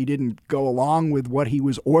 And if he didn't go along with what he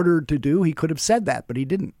was ordered to do, he could have said that, but he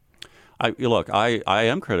didn't. I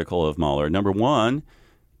am critical of Mueller. Number one,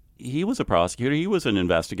 he was a prosecutor. He was an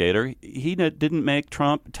investigator. He didn't make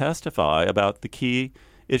Trump testify about the key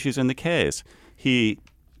issues in the case. He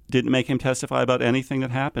didn't make him testify about anything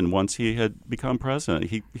that happened once he had become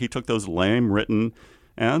president. He took those lame written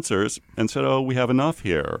answers and said, oh, we have enough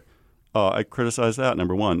here. I criticize that,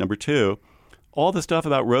 number one. Number two, all the stuff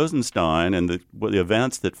about Rosenstein and the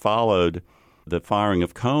events that followed the firing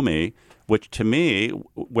of Comey, which to me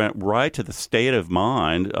went right to the state of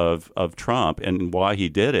mind of Trump and why he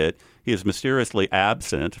did it. He is mysteriously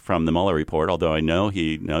absent from the Mueller report, although I know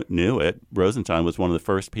he knew it. Rosenstein was one of the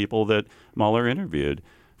first people that Mueller interviewed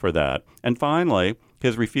for that. And finally,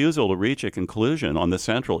 his refusal to reach a conclusion on the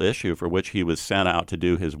central issue for which he was sent out to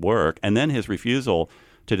do his work, and then his refusal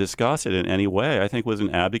to discuss it in any way, I think was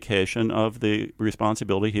an abdication of the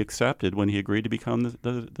responsibility he accepted when he agreed to become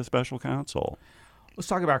the special counsel. Let's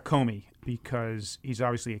talk about Comey, because he's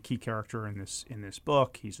obviously a key character in this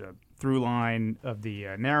book. He's a through line of the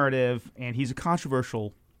narrative, and he's a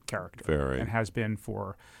controversial character and has been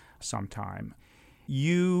for some time.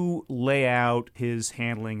 You lay out his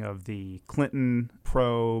handling of the Clinton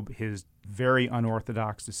probe, his very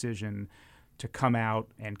unorthodox decision to come out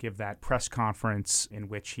and give that press conference in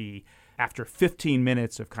which he, after 15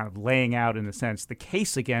 minutes of kind of laying out, in a sense, the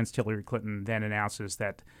case against Hillary Clinton, then announces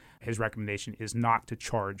that his recommendation is not to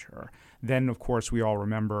charge her. Then, of course, we all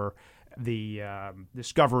remember the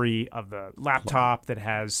discovery of the laptop that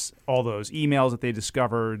has all those emails that they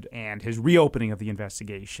discovered and his reopening of the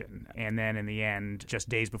investigation. And then in the end, just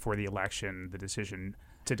days before the election, the decision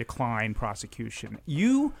to decline prosecution.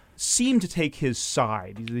 You seem to take his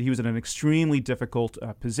side. He was in an extremely difficult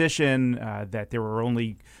position, that there were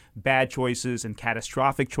only bad choices and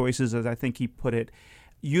catastrophic choices, as I think he put it.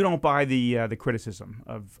 You don't buy the criticism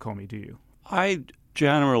of Comey, do you?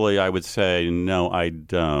 I would say no, I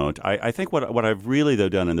don't. I think what I've really, though,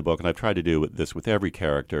 done in the book, and I've tried to do this with every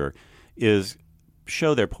character, is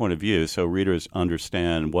show their point of view so readers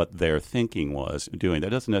understand what their thinking was doing.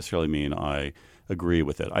 That doesn't necessarily mean I agree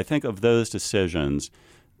with it. I think of those decisions,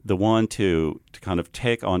 the one to kind of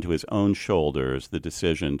take onto his own shoulders the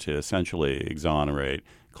decision to essentially exonerate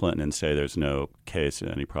Clinton and say there's no case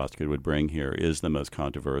that any prosecutor would bring here is the most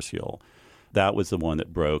controversial. That was the one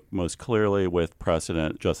that broke most clearly with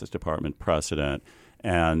precedent, Justice Department precedent,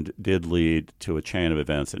 and did lead to a chain of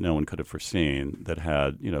events that no one could have foreseen that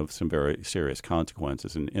had, some very serious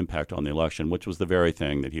consequences and impact on the election, which was the very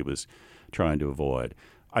thing that he was trying to avoid.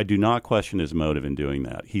 I do not question his motive in doing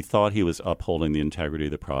that. He thought he was upholding the integrity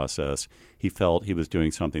of the process. He felt he was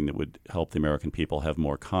doing something that would help the American people have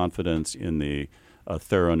more confidence in the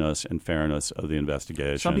thoroughness and fairness of the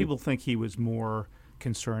investigation. Some people think he was more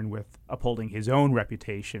concerned with upholding his own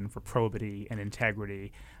reputation for probity and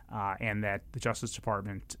integrity, and that the Justice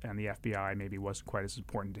Department and the FBI maybe wasn't quite as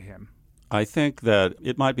important to him. I think that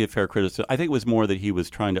it might be a fair criticism. I think it was more that he was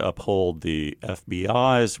trying to uphold the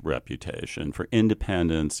FBI's reputation for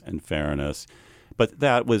independence and fairness, but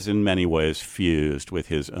that was in many ways fused with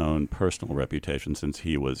his own personal reputation since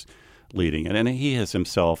he was leading it. And he has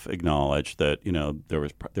himself acknowledged that,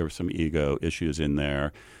 there were some ego issues in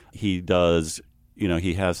there. He does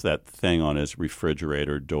he has that thing on his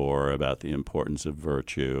refrigerator door about the importance of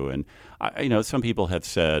virtue. And, some people have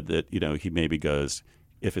said that, he maybe goes,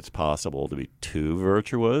 if it's possible, to be too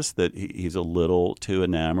virtuous, that he's a little too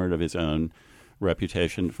enamored of his own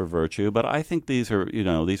reputation for virtue. But I think these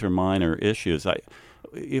are minor issues.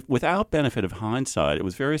 Without benefit of hindsight, it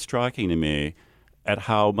was very striking to me at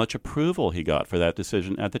how much approval he got for that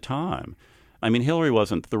decision at the time. I mean, Hillary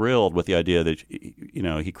wasn't thrilled with the idea that, he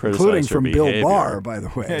criticized including her from behavior. Bill Barr, by the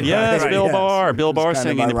way. Yes, right. Bill Yes. Barr. Bill Barr Kind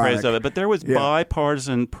singing of the praise ironic. of it. But there was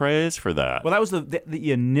bipartisan praise for that. Well, that was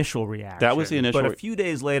the initial reaction. That was the initial. But a few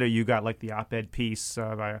days later, you got like the op-ed piece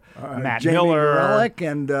by Matt Jamie Miller. Relic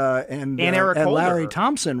and Eric and Holder. Larry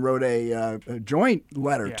Thompson wrote a joint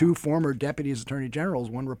letter, Yeah. two former deputies attorney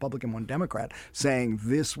generals, one Republican, one Democrat, saying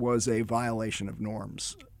this was a violation of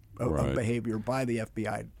norms of behavior by the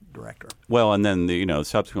FBI director. Well, and then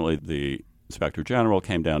subsequently the Inspector General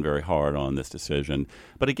came down very hard on this decision.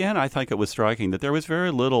 But again, I think it was striking that there was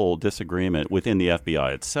very little disagreement within the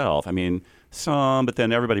FBI itself. I mean, some, but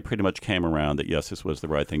then everybody pretty much came around that, yes, this was the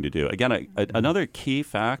right thing to do. Again, another key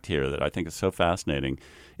fact here that I think is so fascinating,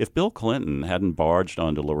 if Bill Clinton hadn't barged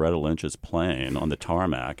onto Loretta Lynch's plane on the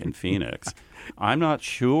tarmac in Phoenix, I'm not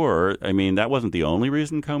sure. I mean, that wasn't the only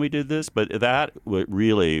reason Comey did this, but that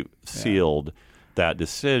really sealed that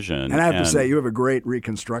decision. And I have to say, you have a great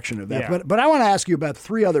reconstruction of that. Yeah. But I want to ask you about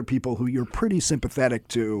three other people who you're pretty sympathetic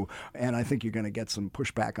to, and I think you're going to get some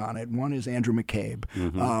pushback on it. One is Andrew McCabe.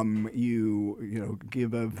 Mm-hmm. You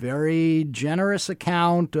give a very generous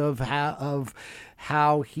account of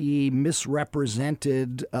how he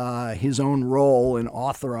misrepresented his own role in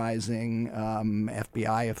authorizing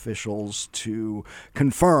FBI officials to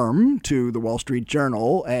confirm to the Wall Street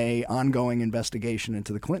Journal a ongoing investigation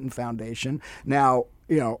into the Clinton Foundation. Now,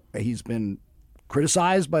 he's been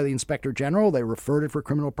criticized by the Inspector General. They referred it for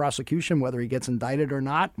criminal prosecution. Whether he gets indicted or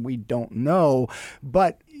not, we don't know.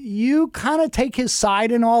 But you kind of take his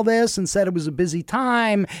side in all this and said it was a busy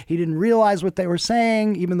time. He didn't realize what they were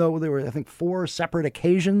saying, even though there were, I think, 4 separate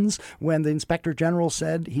occasions when the Inspector General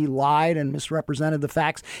said he lied and misrepresented the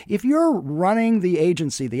facts. If you're running the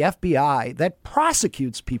agency, the FBI, that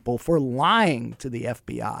prosecutes people for lying to the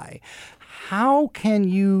FBI, how can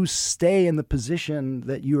you stay in the position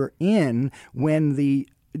that you're in when the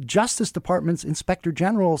Justice Department's Inspector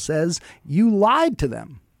General says you lied to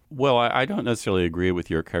them? Well, I don't necessarily agree with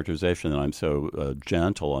your characterization that I'm so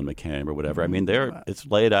gentle on McCabe or whatever. I mean, it's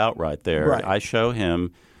laid out right there. Right. I show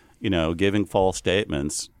him, giving false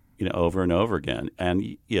statements, over and over again.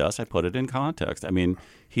 And yes, I put it in context. I mean,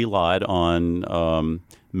 he lied on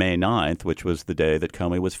May 9th, which was the day that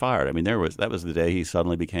Comey was fired. I mean, that was the day he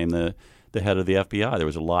suddenly became the head of the FBI. There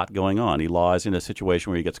was a lot going on. He lies in a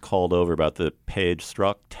situation where he gets called over about the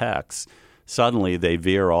page-struck texts. Suddenly, they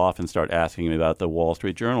veer off and start asking him about the Wall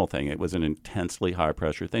Street Journal thing. It was an intensely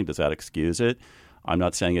high-pressure thing. Does that excuse it? I'm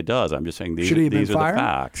not saying it does. I'm just saying these are the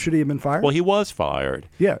facts. Should he have been fired? Well, he was fired.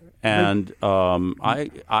 Yeah. And I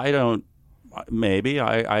don't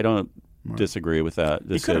disagree with that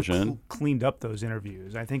decision. He could have cleaned up those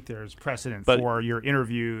interviews. I think there's precedent for you're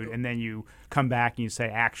interviewed and then you come back and you say,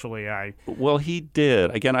 actually, Well, he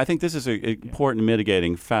did. Again, I think this is an important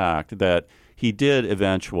mitigating fact that he did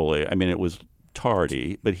eventually. I mean, it was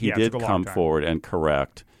tardy, but he did come forward and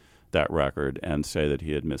correct that record and say that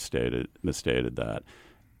he had misstated that.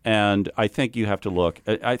 And I think you have to look.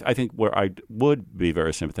 I think where I would be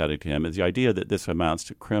very sympathetic to him is the idea that this amounts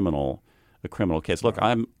to a criminal case. Look,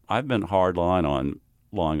 I've been hard line on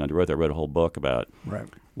lying under oath. I wrote a whole book about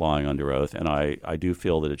lying under oath, and I do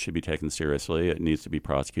feel that it should be taken seriously. It needs to be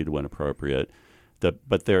prosecuted when appropriate.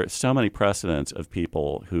 But there are so many precedents of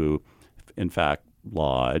people who, in fact,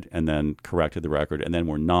 lied and then corrected the record and then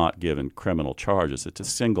were not given criminal charges. That to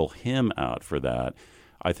single him out for that,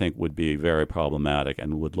 I think, would be very problematic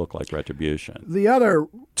and would look like retribution. The other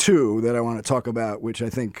two that I want to talk about, which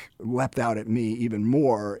I think leapt out at me even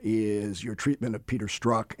more, is your treatment of Peter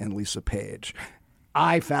Strzok and Lisa Page.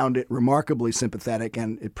 I found it remarkably sympathetic,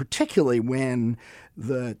 and particularly when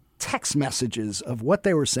the text messages of what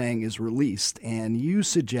they were saying is released, and you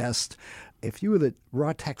suggest a few of the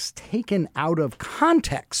raw texts taken out of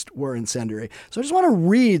context were incendiary. So I just want to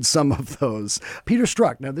read some of those. Peter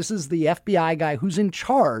Strzok, now this is the FBI guy who's in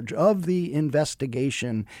charge of the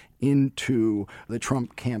investigation into the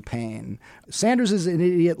Trump campaign. Sanders is an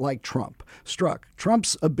idiot like Trump. Strzok,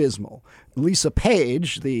 Trump's abysmal. Lisa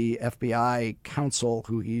Page, the FBI counsel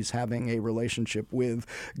who he's having a relationship with.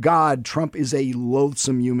 God, Trump is a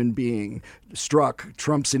loathsome human being. Strzok,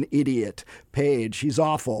 Trump's an idiot. Page, he's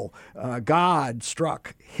awful. God,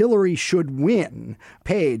 Strzok, Hillary should win.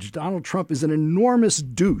 Page, Donald Trump is an enormous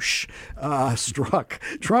douche. Strzok,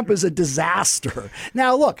 Trump is a disaster.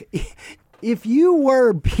 Now, look, if you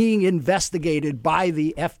were being investigated by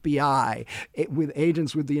the FBI with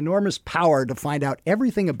agents with the enormous power to find out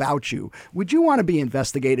everything about you, would you want to be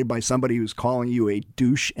investigated by somebody who's calling you a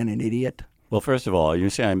douche and an idiot? Well, first of all, you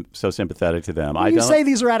say I'm so sympathetic to them. You say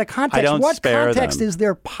these are out of context. I don't What spare context them. is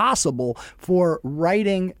there possible for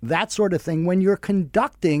writing that sort of thing when you're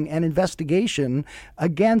conducting an investigation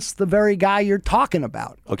against the very guy you're talking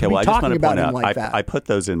about? Okay, well, I just want to point out, like I put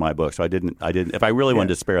those in my book, so I didn't. If I really wanted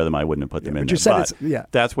to spare them, I wouldn't have put them in but there. You said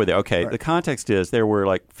that's where they're okay. Right. The context is there were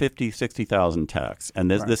like 50, 60,000 texts,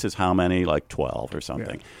 and this is how many? Like 12 or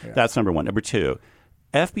something. Yeah. That's number one. Number two.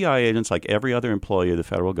 FBI agents, like every other employee of the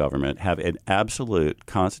federal government, have an absolute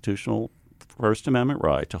constitutional First Amendment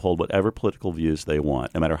right to hold whatever political views they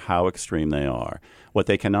want, no matter how extreme they are. What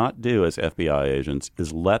they cannot do as FBI agents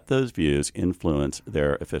is let those views influence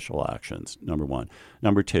their official actions, number one.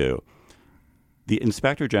 Number two, the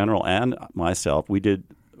Inspector General and myself,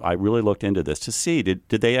 I really looked into this to see, did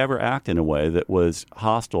they ever act in a way that was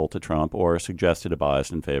hostile to Trump or suggested a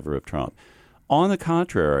bias in favor of Trump? On the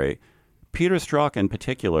contrary, Peter Strzok, in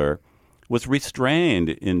particular, was restrained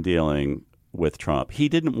in dealing with Trump. He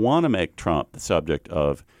didn't want to make Trump the subject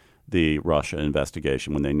of the Russia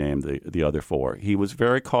investigation when they named the other four. He was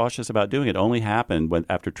very cautious about doing it. It only happened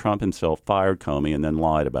after Trump himself fired Comey and then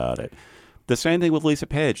lied about it. The same thing with Lisa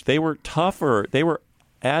Page. They were tougher. They were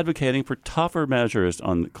advocating for tougher measures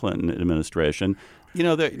on the Clinton administration. You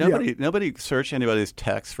know, nobody searched anybody's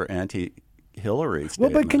texts for Hillary statements. Well,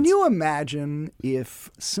 but can you imagine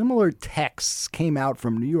if similar texts came out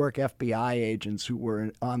from New York FBI agents who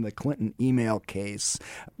were on the Clinton email case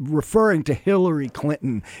referring to Hillary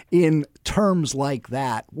Clinton in terms like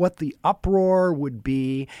that, what the uproar would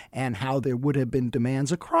be and how there would have been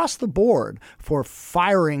demands across the board for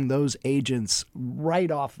firing those agents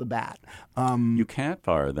right off the bat? You can't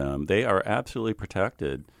fire them. They are absolutely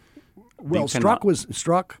protected. Well, Strzok was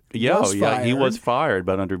fired. He was fired,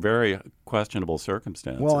 but under very questionable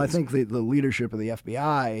circumstances. Well, I think the leadership of the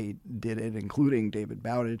FBI did it, including David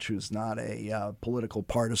Bowditch, who's not a political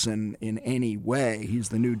partisan in any way. He's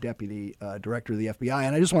the new deputy director of the FBI.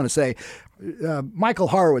 And I just want to say, Michael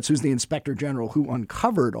Horowitz, who's the inspector general who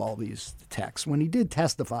uncovered all these texts, when he did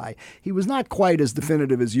testify, he was not quite as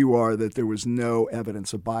definitive as you are that there was no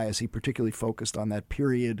evidence of bias. He particularly focused on that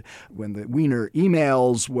period when the Weiner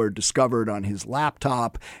emails were discovered on his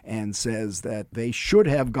laptop and says that they should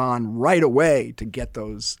have gone right away to get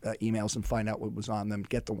those emails and find out what was on them,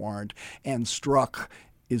 get the warrant. And Strzok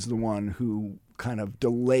is the one who kind of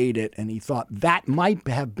delayed it, and he thought that might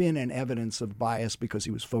have been an evidence of bias because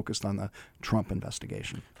he was focused on the Trump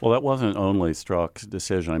investigation. Well, that wasn't only Strzok's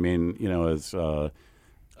decision. I mean, as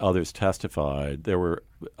others testified, there were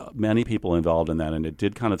many people involved in that, and it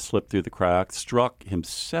did kind of slip through the cracks. Strzok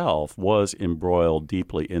himself was embroiled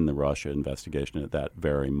deeply in the Russia investigation at that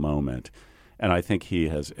very moment. And I think he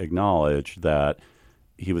has acknowledged that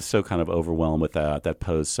he was so kind of overwhelmed with that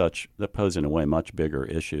posed in a way much bigger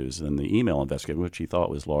issues than the email investigation, which he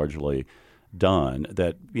thought was largely done,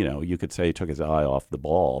 that, you could say he took his eye off the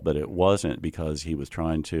ball, but it wasn't because he was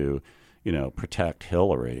trying to, protect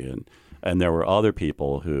Hillary. And And there were other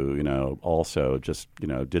people who, also just,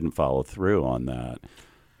 didn't follow through on that.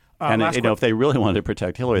 And if they really wanted to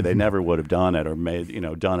protect Hillary, they never would have done it or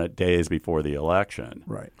done it days before the election.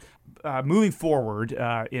 Right. Moving forward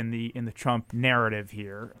in the Trump narrative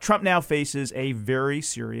here, Trump now faces a very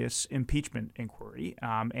serious impeachment inquiry,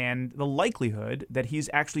 and the likelihood that he's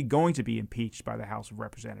actually going to be impeached by the House of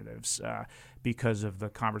Representatives because of the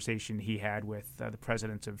conversation he had with the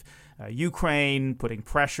president of Ukraine, putting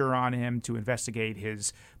pressure on him to investigate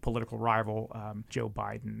his political rival, Joe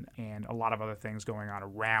Biden, and a lot of other things going on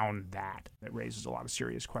around that raises a lot of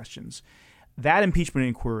serious questions. That impeachment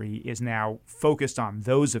inquiry is now focused on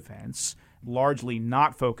those events, largely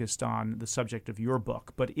not focused on the subject of your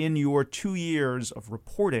book. But in your 2 years of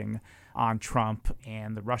reporting on Trump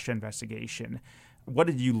and the Russia investigation, what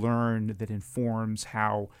did you learn that informs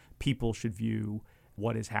how people should view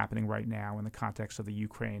what is happening right now in the context of the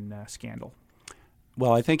Ukraine scandal?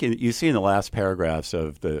 Well, I think you see in the last paragraphs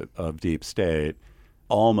of Deep State,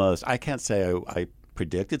 almost, I can't say I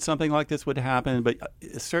predicted something like this would happen, but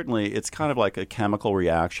certainly it's kind of like a chemical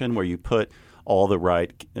reaction where you put all the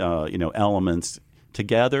right elements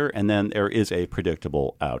together, and then there is a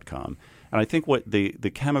predictable outcome. And I think what the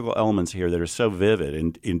chemical elements here that are so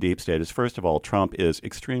vivid in Deep State is, first of all, Trump is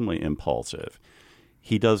extremely impulsive.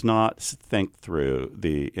 He does not think through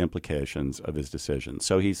the implications of his decisions.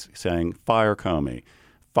 So he's saying, fire Comey,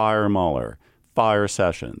 fire Mueller, fire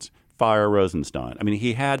Sessions, fire Rosenstein. I mean,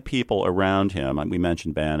 he had people around him. We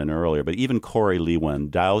mentioned Bannon earlier, but even Corey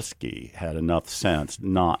Lewandowski had enough sense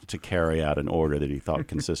not to carry out an order that he thought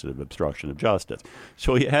consisted of obstruction of justice.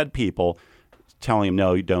 So he had people telling him,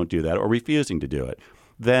 no, you don't do that, or refusing to do it.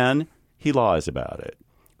 Then he lies about it.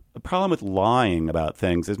 The problem with lying about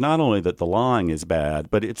things is not only that the lying is bad,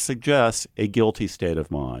 but it suggests a guilty state of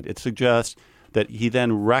mind. It suggests that he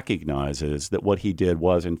then recognizes that what he did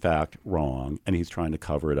was, in fact, wrong, and he's trying to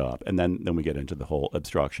cover it up. And then we get into the whole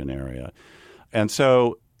obstruction area. And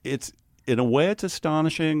so it's, in a way, it's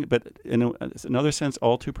astonishing, but in another sense,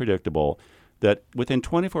 all too predictable, that within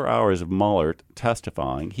 24 hours of Mueller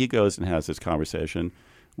testifying, he goes and has this conversation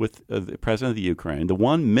with the president of the Ukraine. The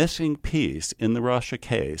one missing piece in the Russia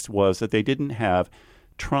case was that they didn't have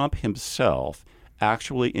Trump himself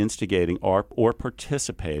actually instigating or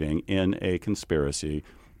participating in a conspiracy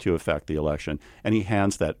to affect the election. And he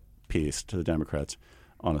hands that piece to the Democrats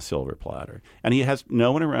on a silver platter. And he has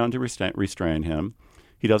no one around to restrain him.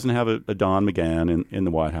 He doesn't have a Don McGahn in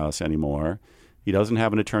the White House anymore. He doesn't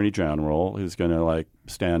have an attorney general who's going to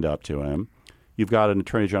stand up to him. You've got an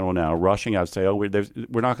attorney general now rushing out to say,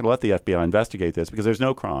 we're not going to let the FBI investigate this because there's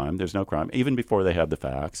no crime, even before they have the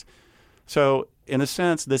facts. So in a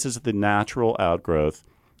sense, this is the natural outgrowth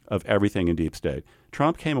of everything in Deep State.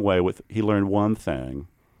 Trump came away with, he learned one thing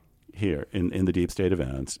here in the Deep State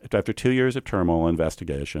events. After 2 years of turmoil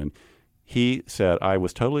investigation, he said, I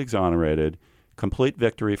was totally exonerated, complete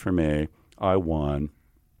victory for me, I won.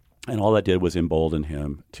 And all that did was embolden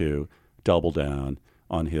him to double down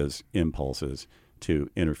on his impulses to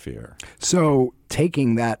interfere. So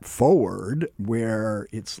taking that forward, where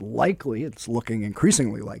it's looking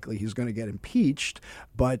increasingly likely he's going to get impeached,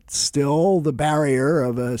 but still the barrier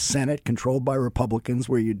of a Senate controlled by Republicans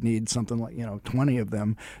where you'd need something like, 20 of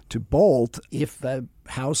them to bolt. If the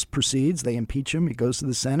House proceeds, they impeach him, he goes to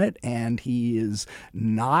the Senate, and he is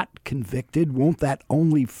not convicted, won't that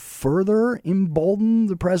only further embolden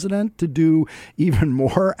the president to do even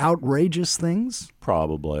more outrageous things?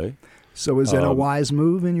 Probably. So is it a wise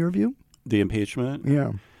move in your view? The impeachment?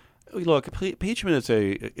 Yeah. Look, impeachment is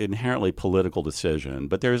a inherently political decision,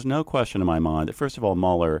 but there's no question in my mind that, first of all,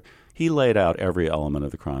 Mueller, he laid out every element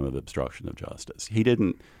of the crime of obstruction of justice. He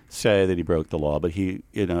didn't say that he broke the law, but he,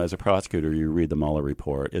 as a prosecutor, you read the Mueller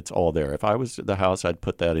report. It's all there. If I was the House, I'd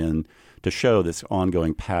put that in to show this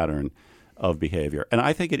ongoing pattern of behavior. And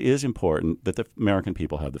I think it is important that the American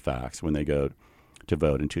people have the facts when they go to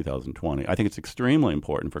vote in 2020. I think it's extremely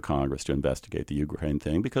important for Congress to investigate the Ukraine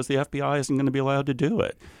thing because the FBI isn't going to be allowed to do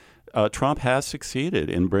it. Trump has succeeded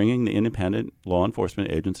in bringing the independent law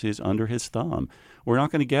enforcement agencies under his thumb. We're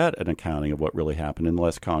not going to get an accounting of what really happened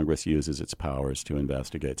unless Congress uses its powers to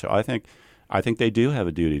investigate. So I think they do have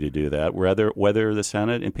a duty to do that, whether the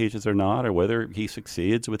Senate impeaches or not, or whether he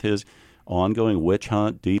succeeds with his ongoing witch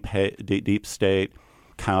hunt, deep state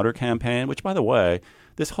counter campaign, which, by the way,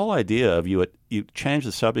 this whole idea of you change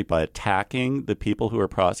the subject by attacking the people who are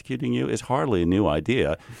prosecuting you is hardly a new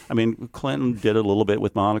idea. I mean, Clinton did it a little bit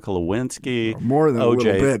with Monica Lewinsky. More than a little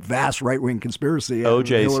bit. Vast right-wing conspiracy.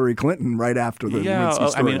 Hillary Clinton right after the Lewinsky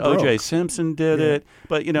story broke. O.J. Simpson did it.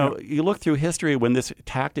 But, you look through history when this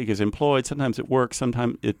tactic is employed, sometimes it works,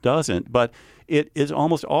 sometimes it doesn't. But it is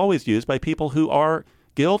almost always used by people who are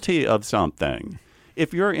guilty of something.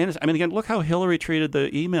 If you're innocent, again, look how Hillary treated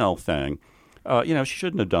the email thing. She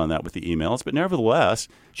shouldn't have done that with the emails, but nevertheless,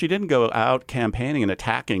 she didn't go out campaigning and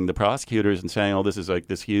attacking the prosecutors and saying, "Oh, this is like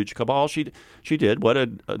this huge cabal." She did what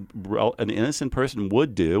an innocent person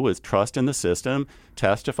would do: is trust in the system,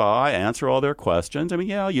 testify, answer all their questions.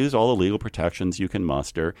 Use all the legal protections you can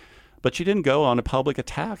muster, but she didn't go on a public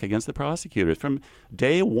attack against the prosecutors. From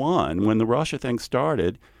day one, when the Russia thing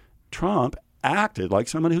started, Trump acted like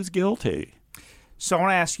someone who's guilty. So I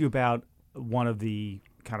want to ask you about one of the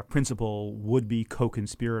kind of principal would-be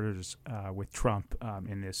co-conspirators with Trump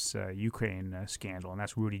in this Ukraine scandal, and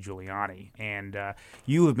that's Rudy Giuliani. And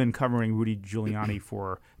you have been covering Rudy Giuliani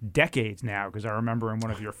for decades now, because I remember in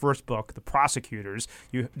one of your first book, The Prosecutors,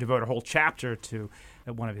 you devote a whole chapter to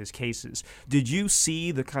one of his cases. Did you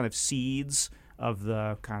see the kind of seeds of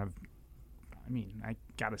the kind of, I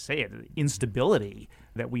got to say it, the instability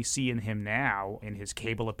that we see in him now in his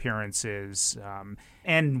cable appearances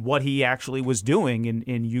and what he actually was doing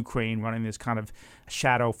in Ukraine, running this kind of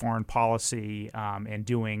shadow foreign policy and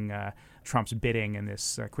doing Trump's bidding in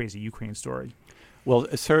this crazy Ukraine story? Well,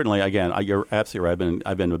 certainly, again, you're absolutely right.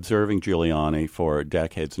 I've been observing Giuliani for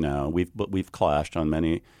decades now. We've clashed on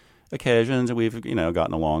many occasions, and we've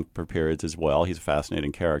gotten along for periods as well. He's a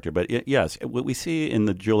fascinating character. But yes, what we see in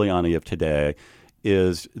the Giuliani of today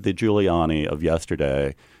is the Giuliani of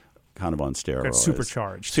yesterday, kind of on steroids.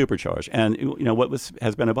 Supercharged. And what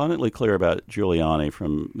has been abundantly clear about Giuliani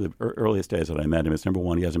from the earliest days that I met him is, number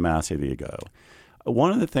one, he has a massive ego.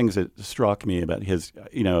 One of the things that struck me about his,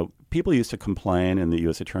 people used to complain in the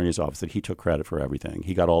U.S. Attorney's Office that he took credit for everything.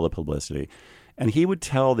 He got all the publicity. And he would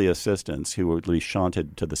tell the assistants who would be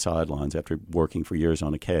shunted to the sidelines after working for years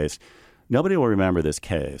on a case, nobody will remember this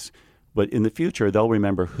case, but in the future, they'll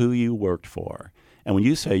remember who you worked for. And when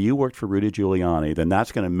you say you worked for Rudy Giuliani, then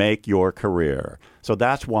that's going to make your career. So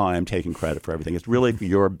that's why I'm taking credit for everything. It's really for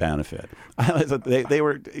your benefit. They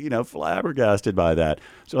were, flabbergasted by that.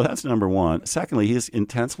 So that's number one. Secondly, he's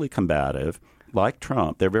intensely combative, like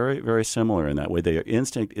Trump. They're very, very similar in that way. Their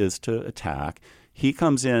instinct is to attack. He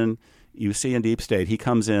comes in, you see in Deep State, he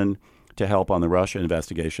comes in to help on the Russia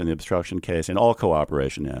investigation, the obstruction case, and all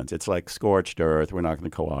cooperation ends. It's like scorched earth. We're not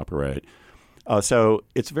going to cooperate. So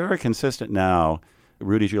it's very consistent now.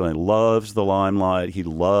 Rudy Giuliani loves the limelight. He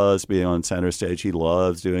loves being on center stage. He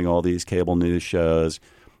loves doing all these cable news shows.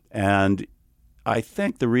 And I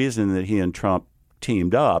think the reason that he and Trump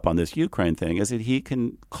teamed up on this Ukraine thing is that he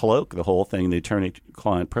can cloak the whole thing in the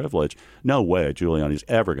attorney-client privilege. No way Giuliani's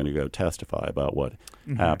ever going to go testify about what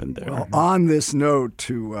happened there. Well, on this note,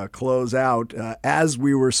 to close out, as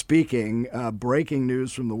we were speaking, breaking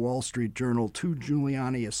news from the Wall Street Journal, 2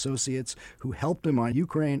 Giuliani associates who helped him on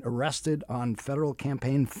Ukraine arrested on federal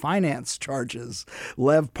campaign finance charges.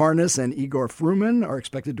 Lev Parnas and Igor Fruman are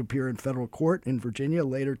expected to appear in federal court in Virginia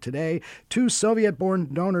later today. 2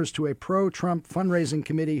 Soviet-born donors to a pro-Trump fundraising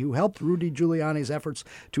committee who helped Rudy Giuliani's efforts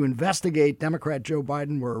to investigate Democrat Joe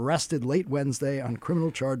Biden were arrested late Wednesday on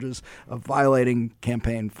criminal charges of violating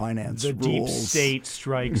campaign finance rules. The deep state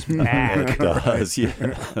strikes back. It does,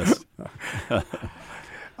 yes.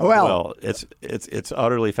 Well, it's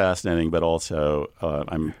utterly fascinating, but also,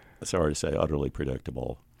 I'm sorry to say, utterly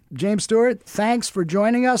predictable. James Stewart, thanks for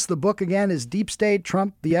joining us. The book, again, is Deep State,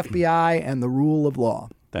 Trump, the FBI, and the Rule of Law.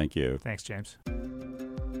 Thank you. Thanks, James.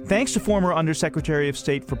 Thanks to former Undersecretary of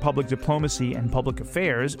State for Public Diplomacy and Public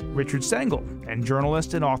Affairs, Richard Stengel, and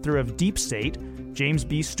journalist and author of Deep State, James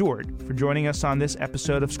B. Stewart, for joining us on this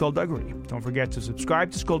episode of Skullduggery. Don't forget to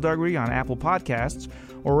subscribe to Skullduggery on Apple Podcasts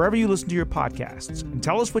or wherever you listen to your podcasts. And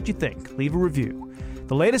tell us what you think. Leave a review.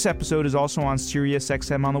 The latest episode is also on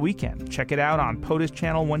SiriusXM on the weekend. Check it out on POTUS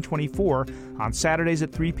Channel 124 on Saturdays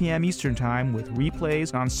at 3 p.m. Eastern Time, with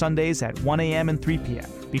replays on Sundays at 1 a.m. and 3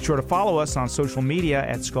 p.m. Be sure to follow us on social media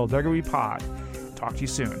at Skullduggery Pod. Talk to you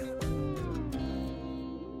soon.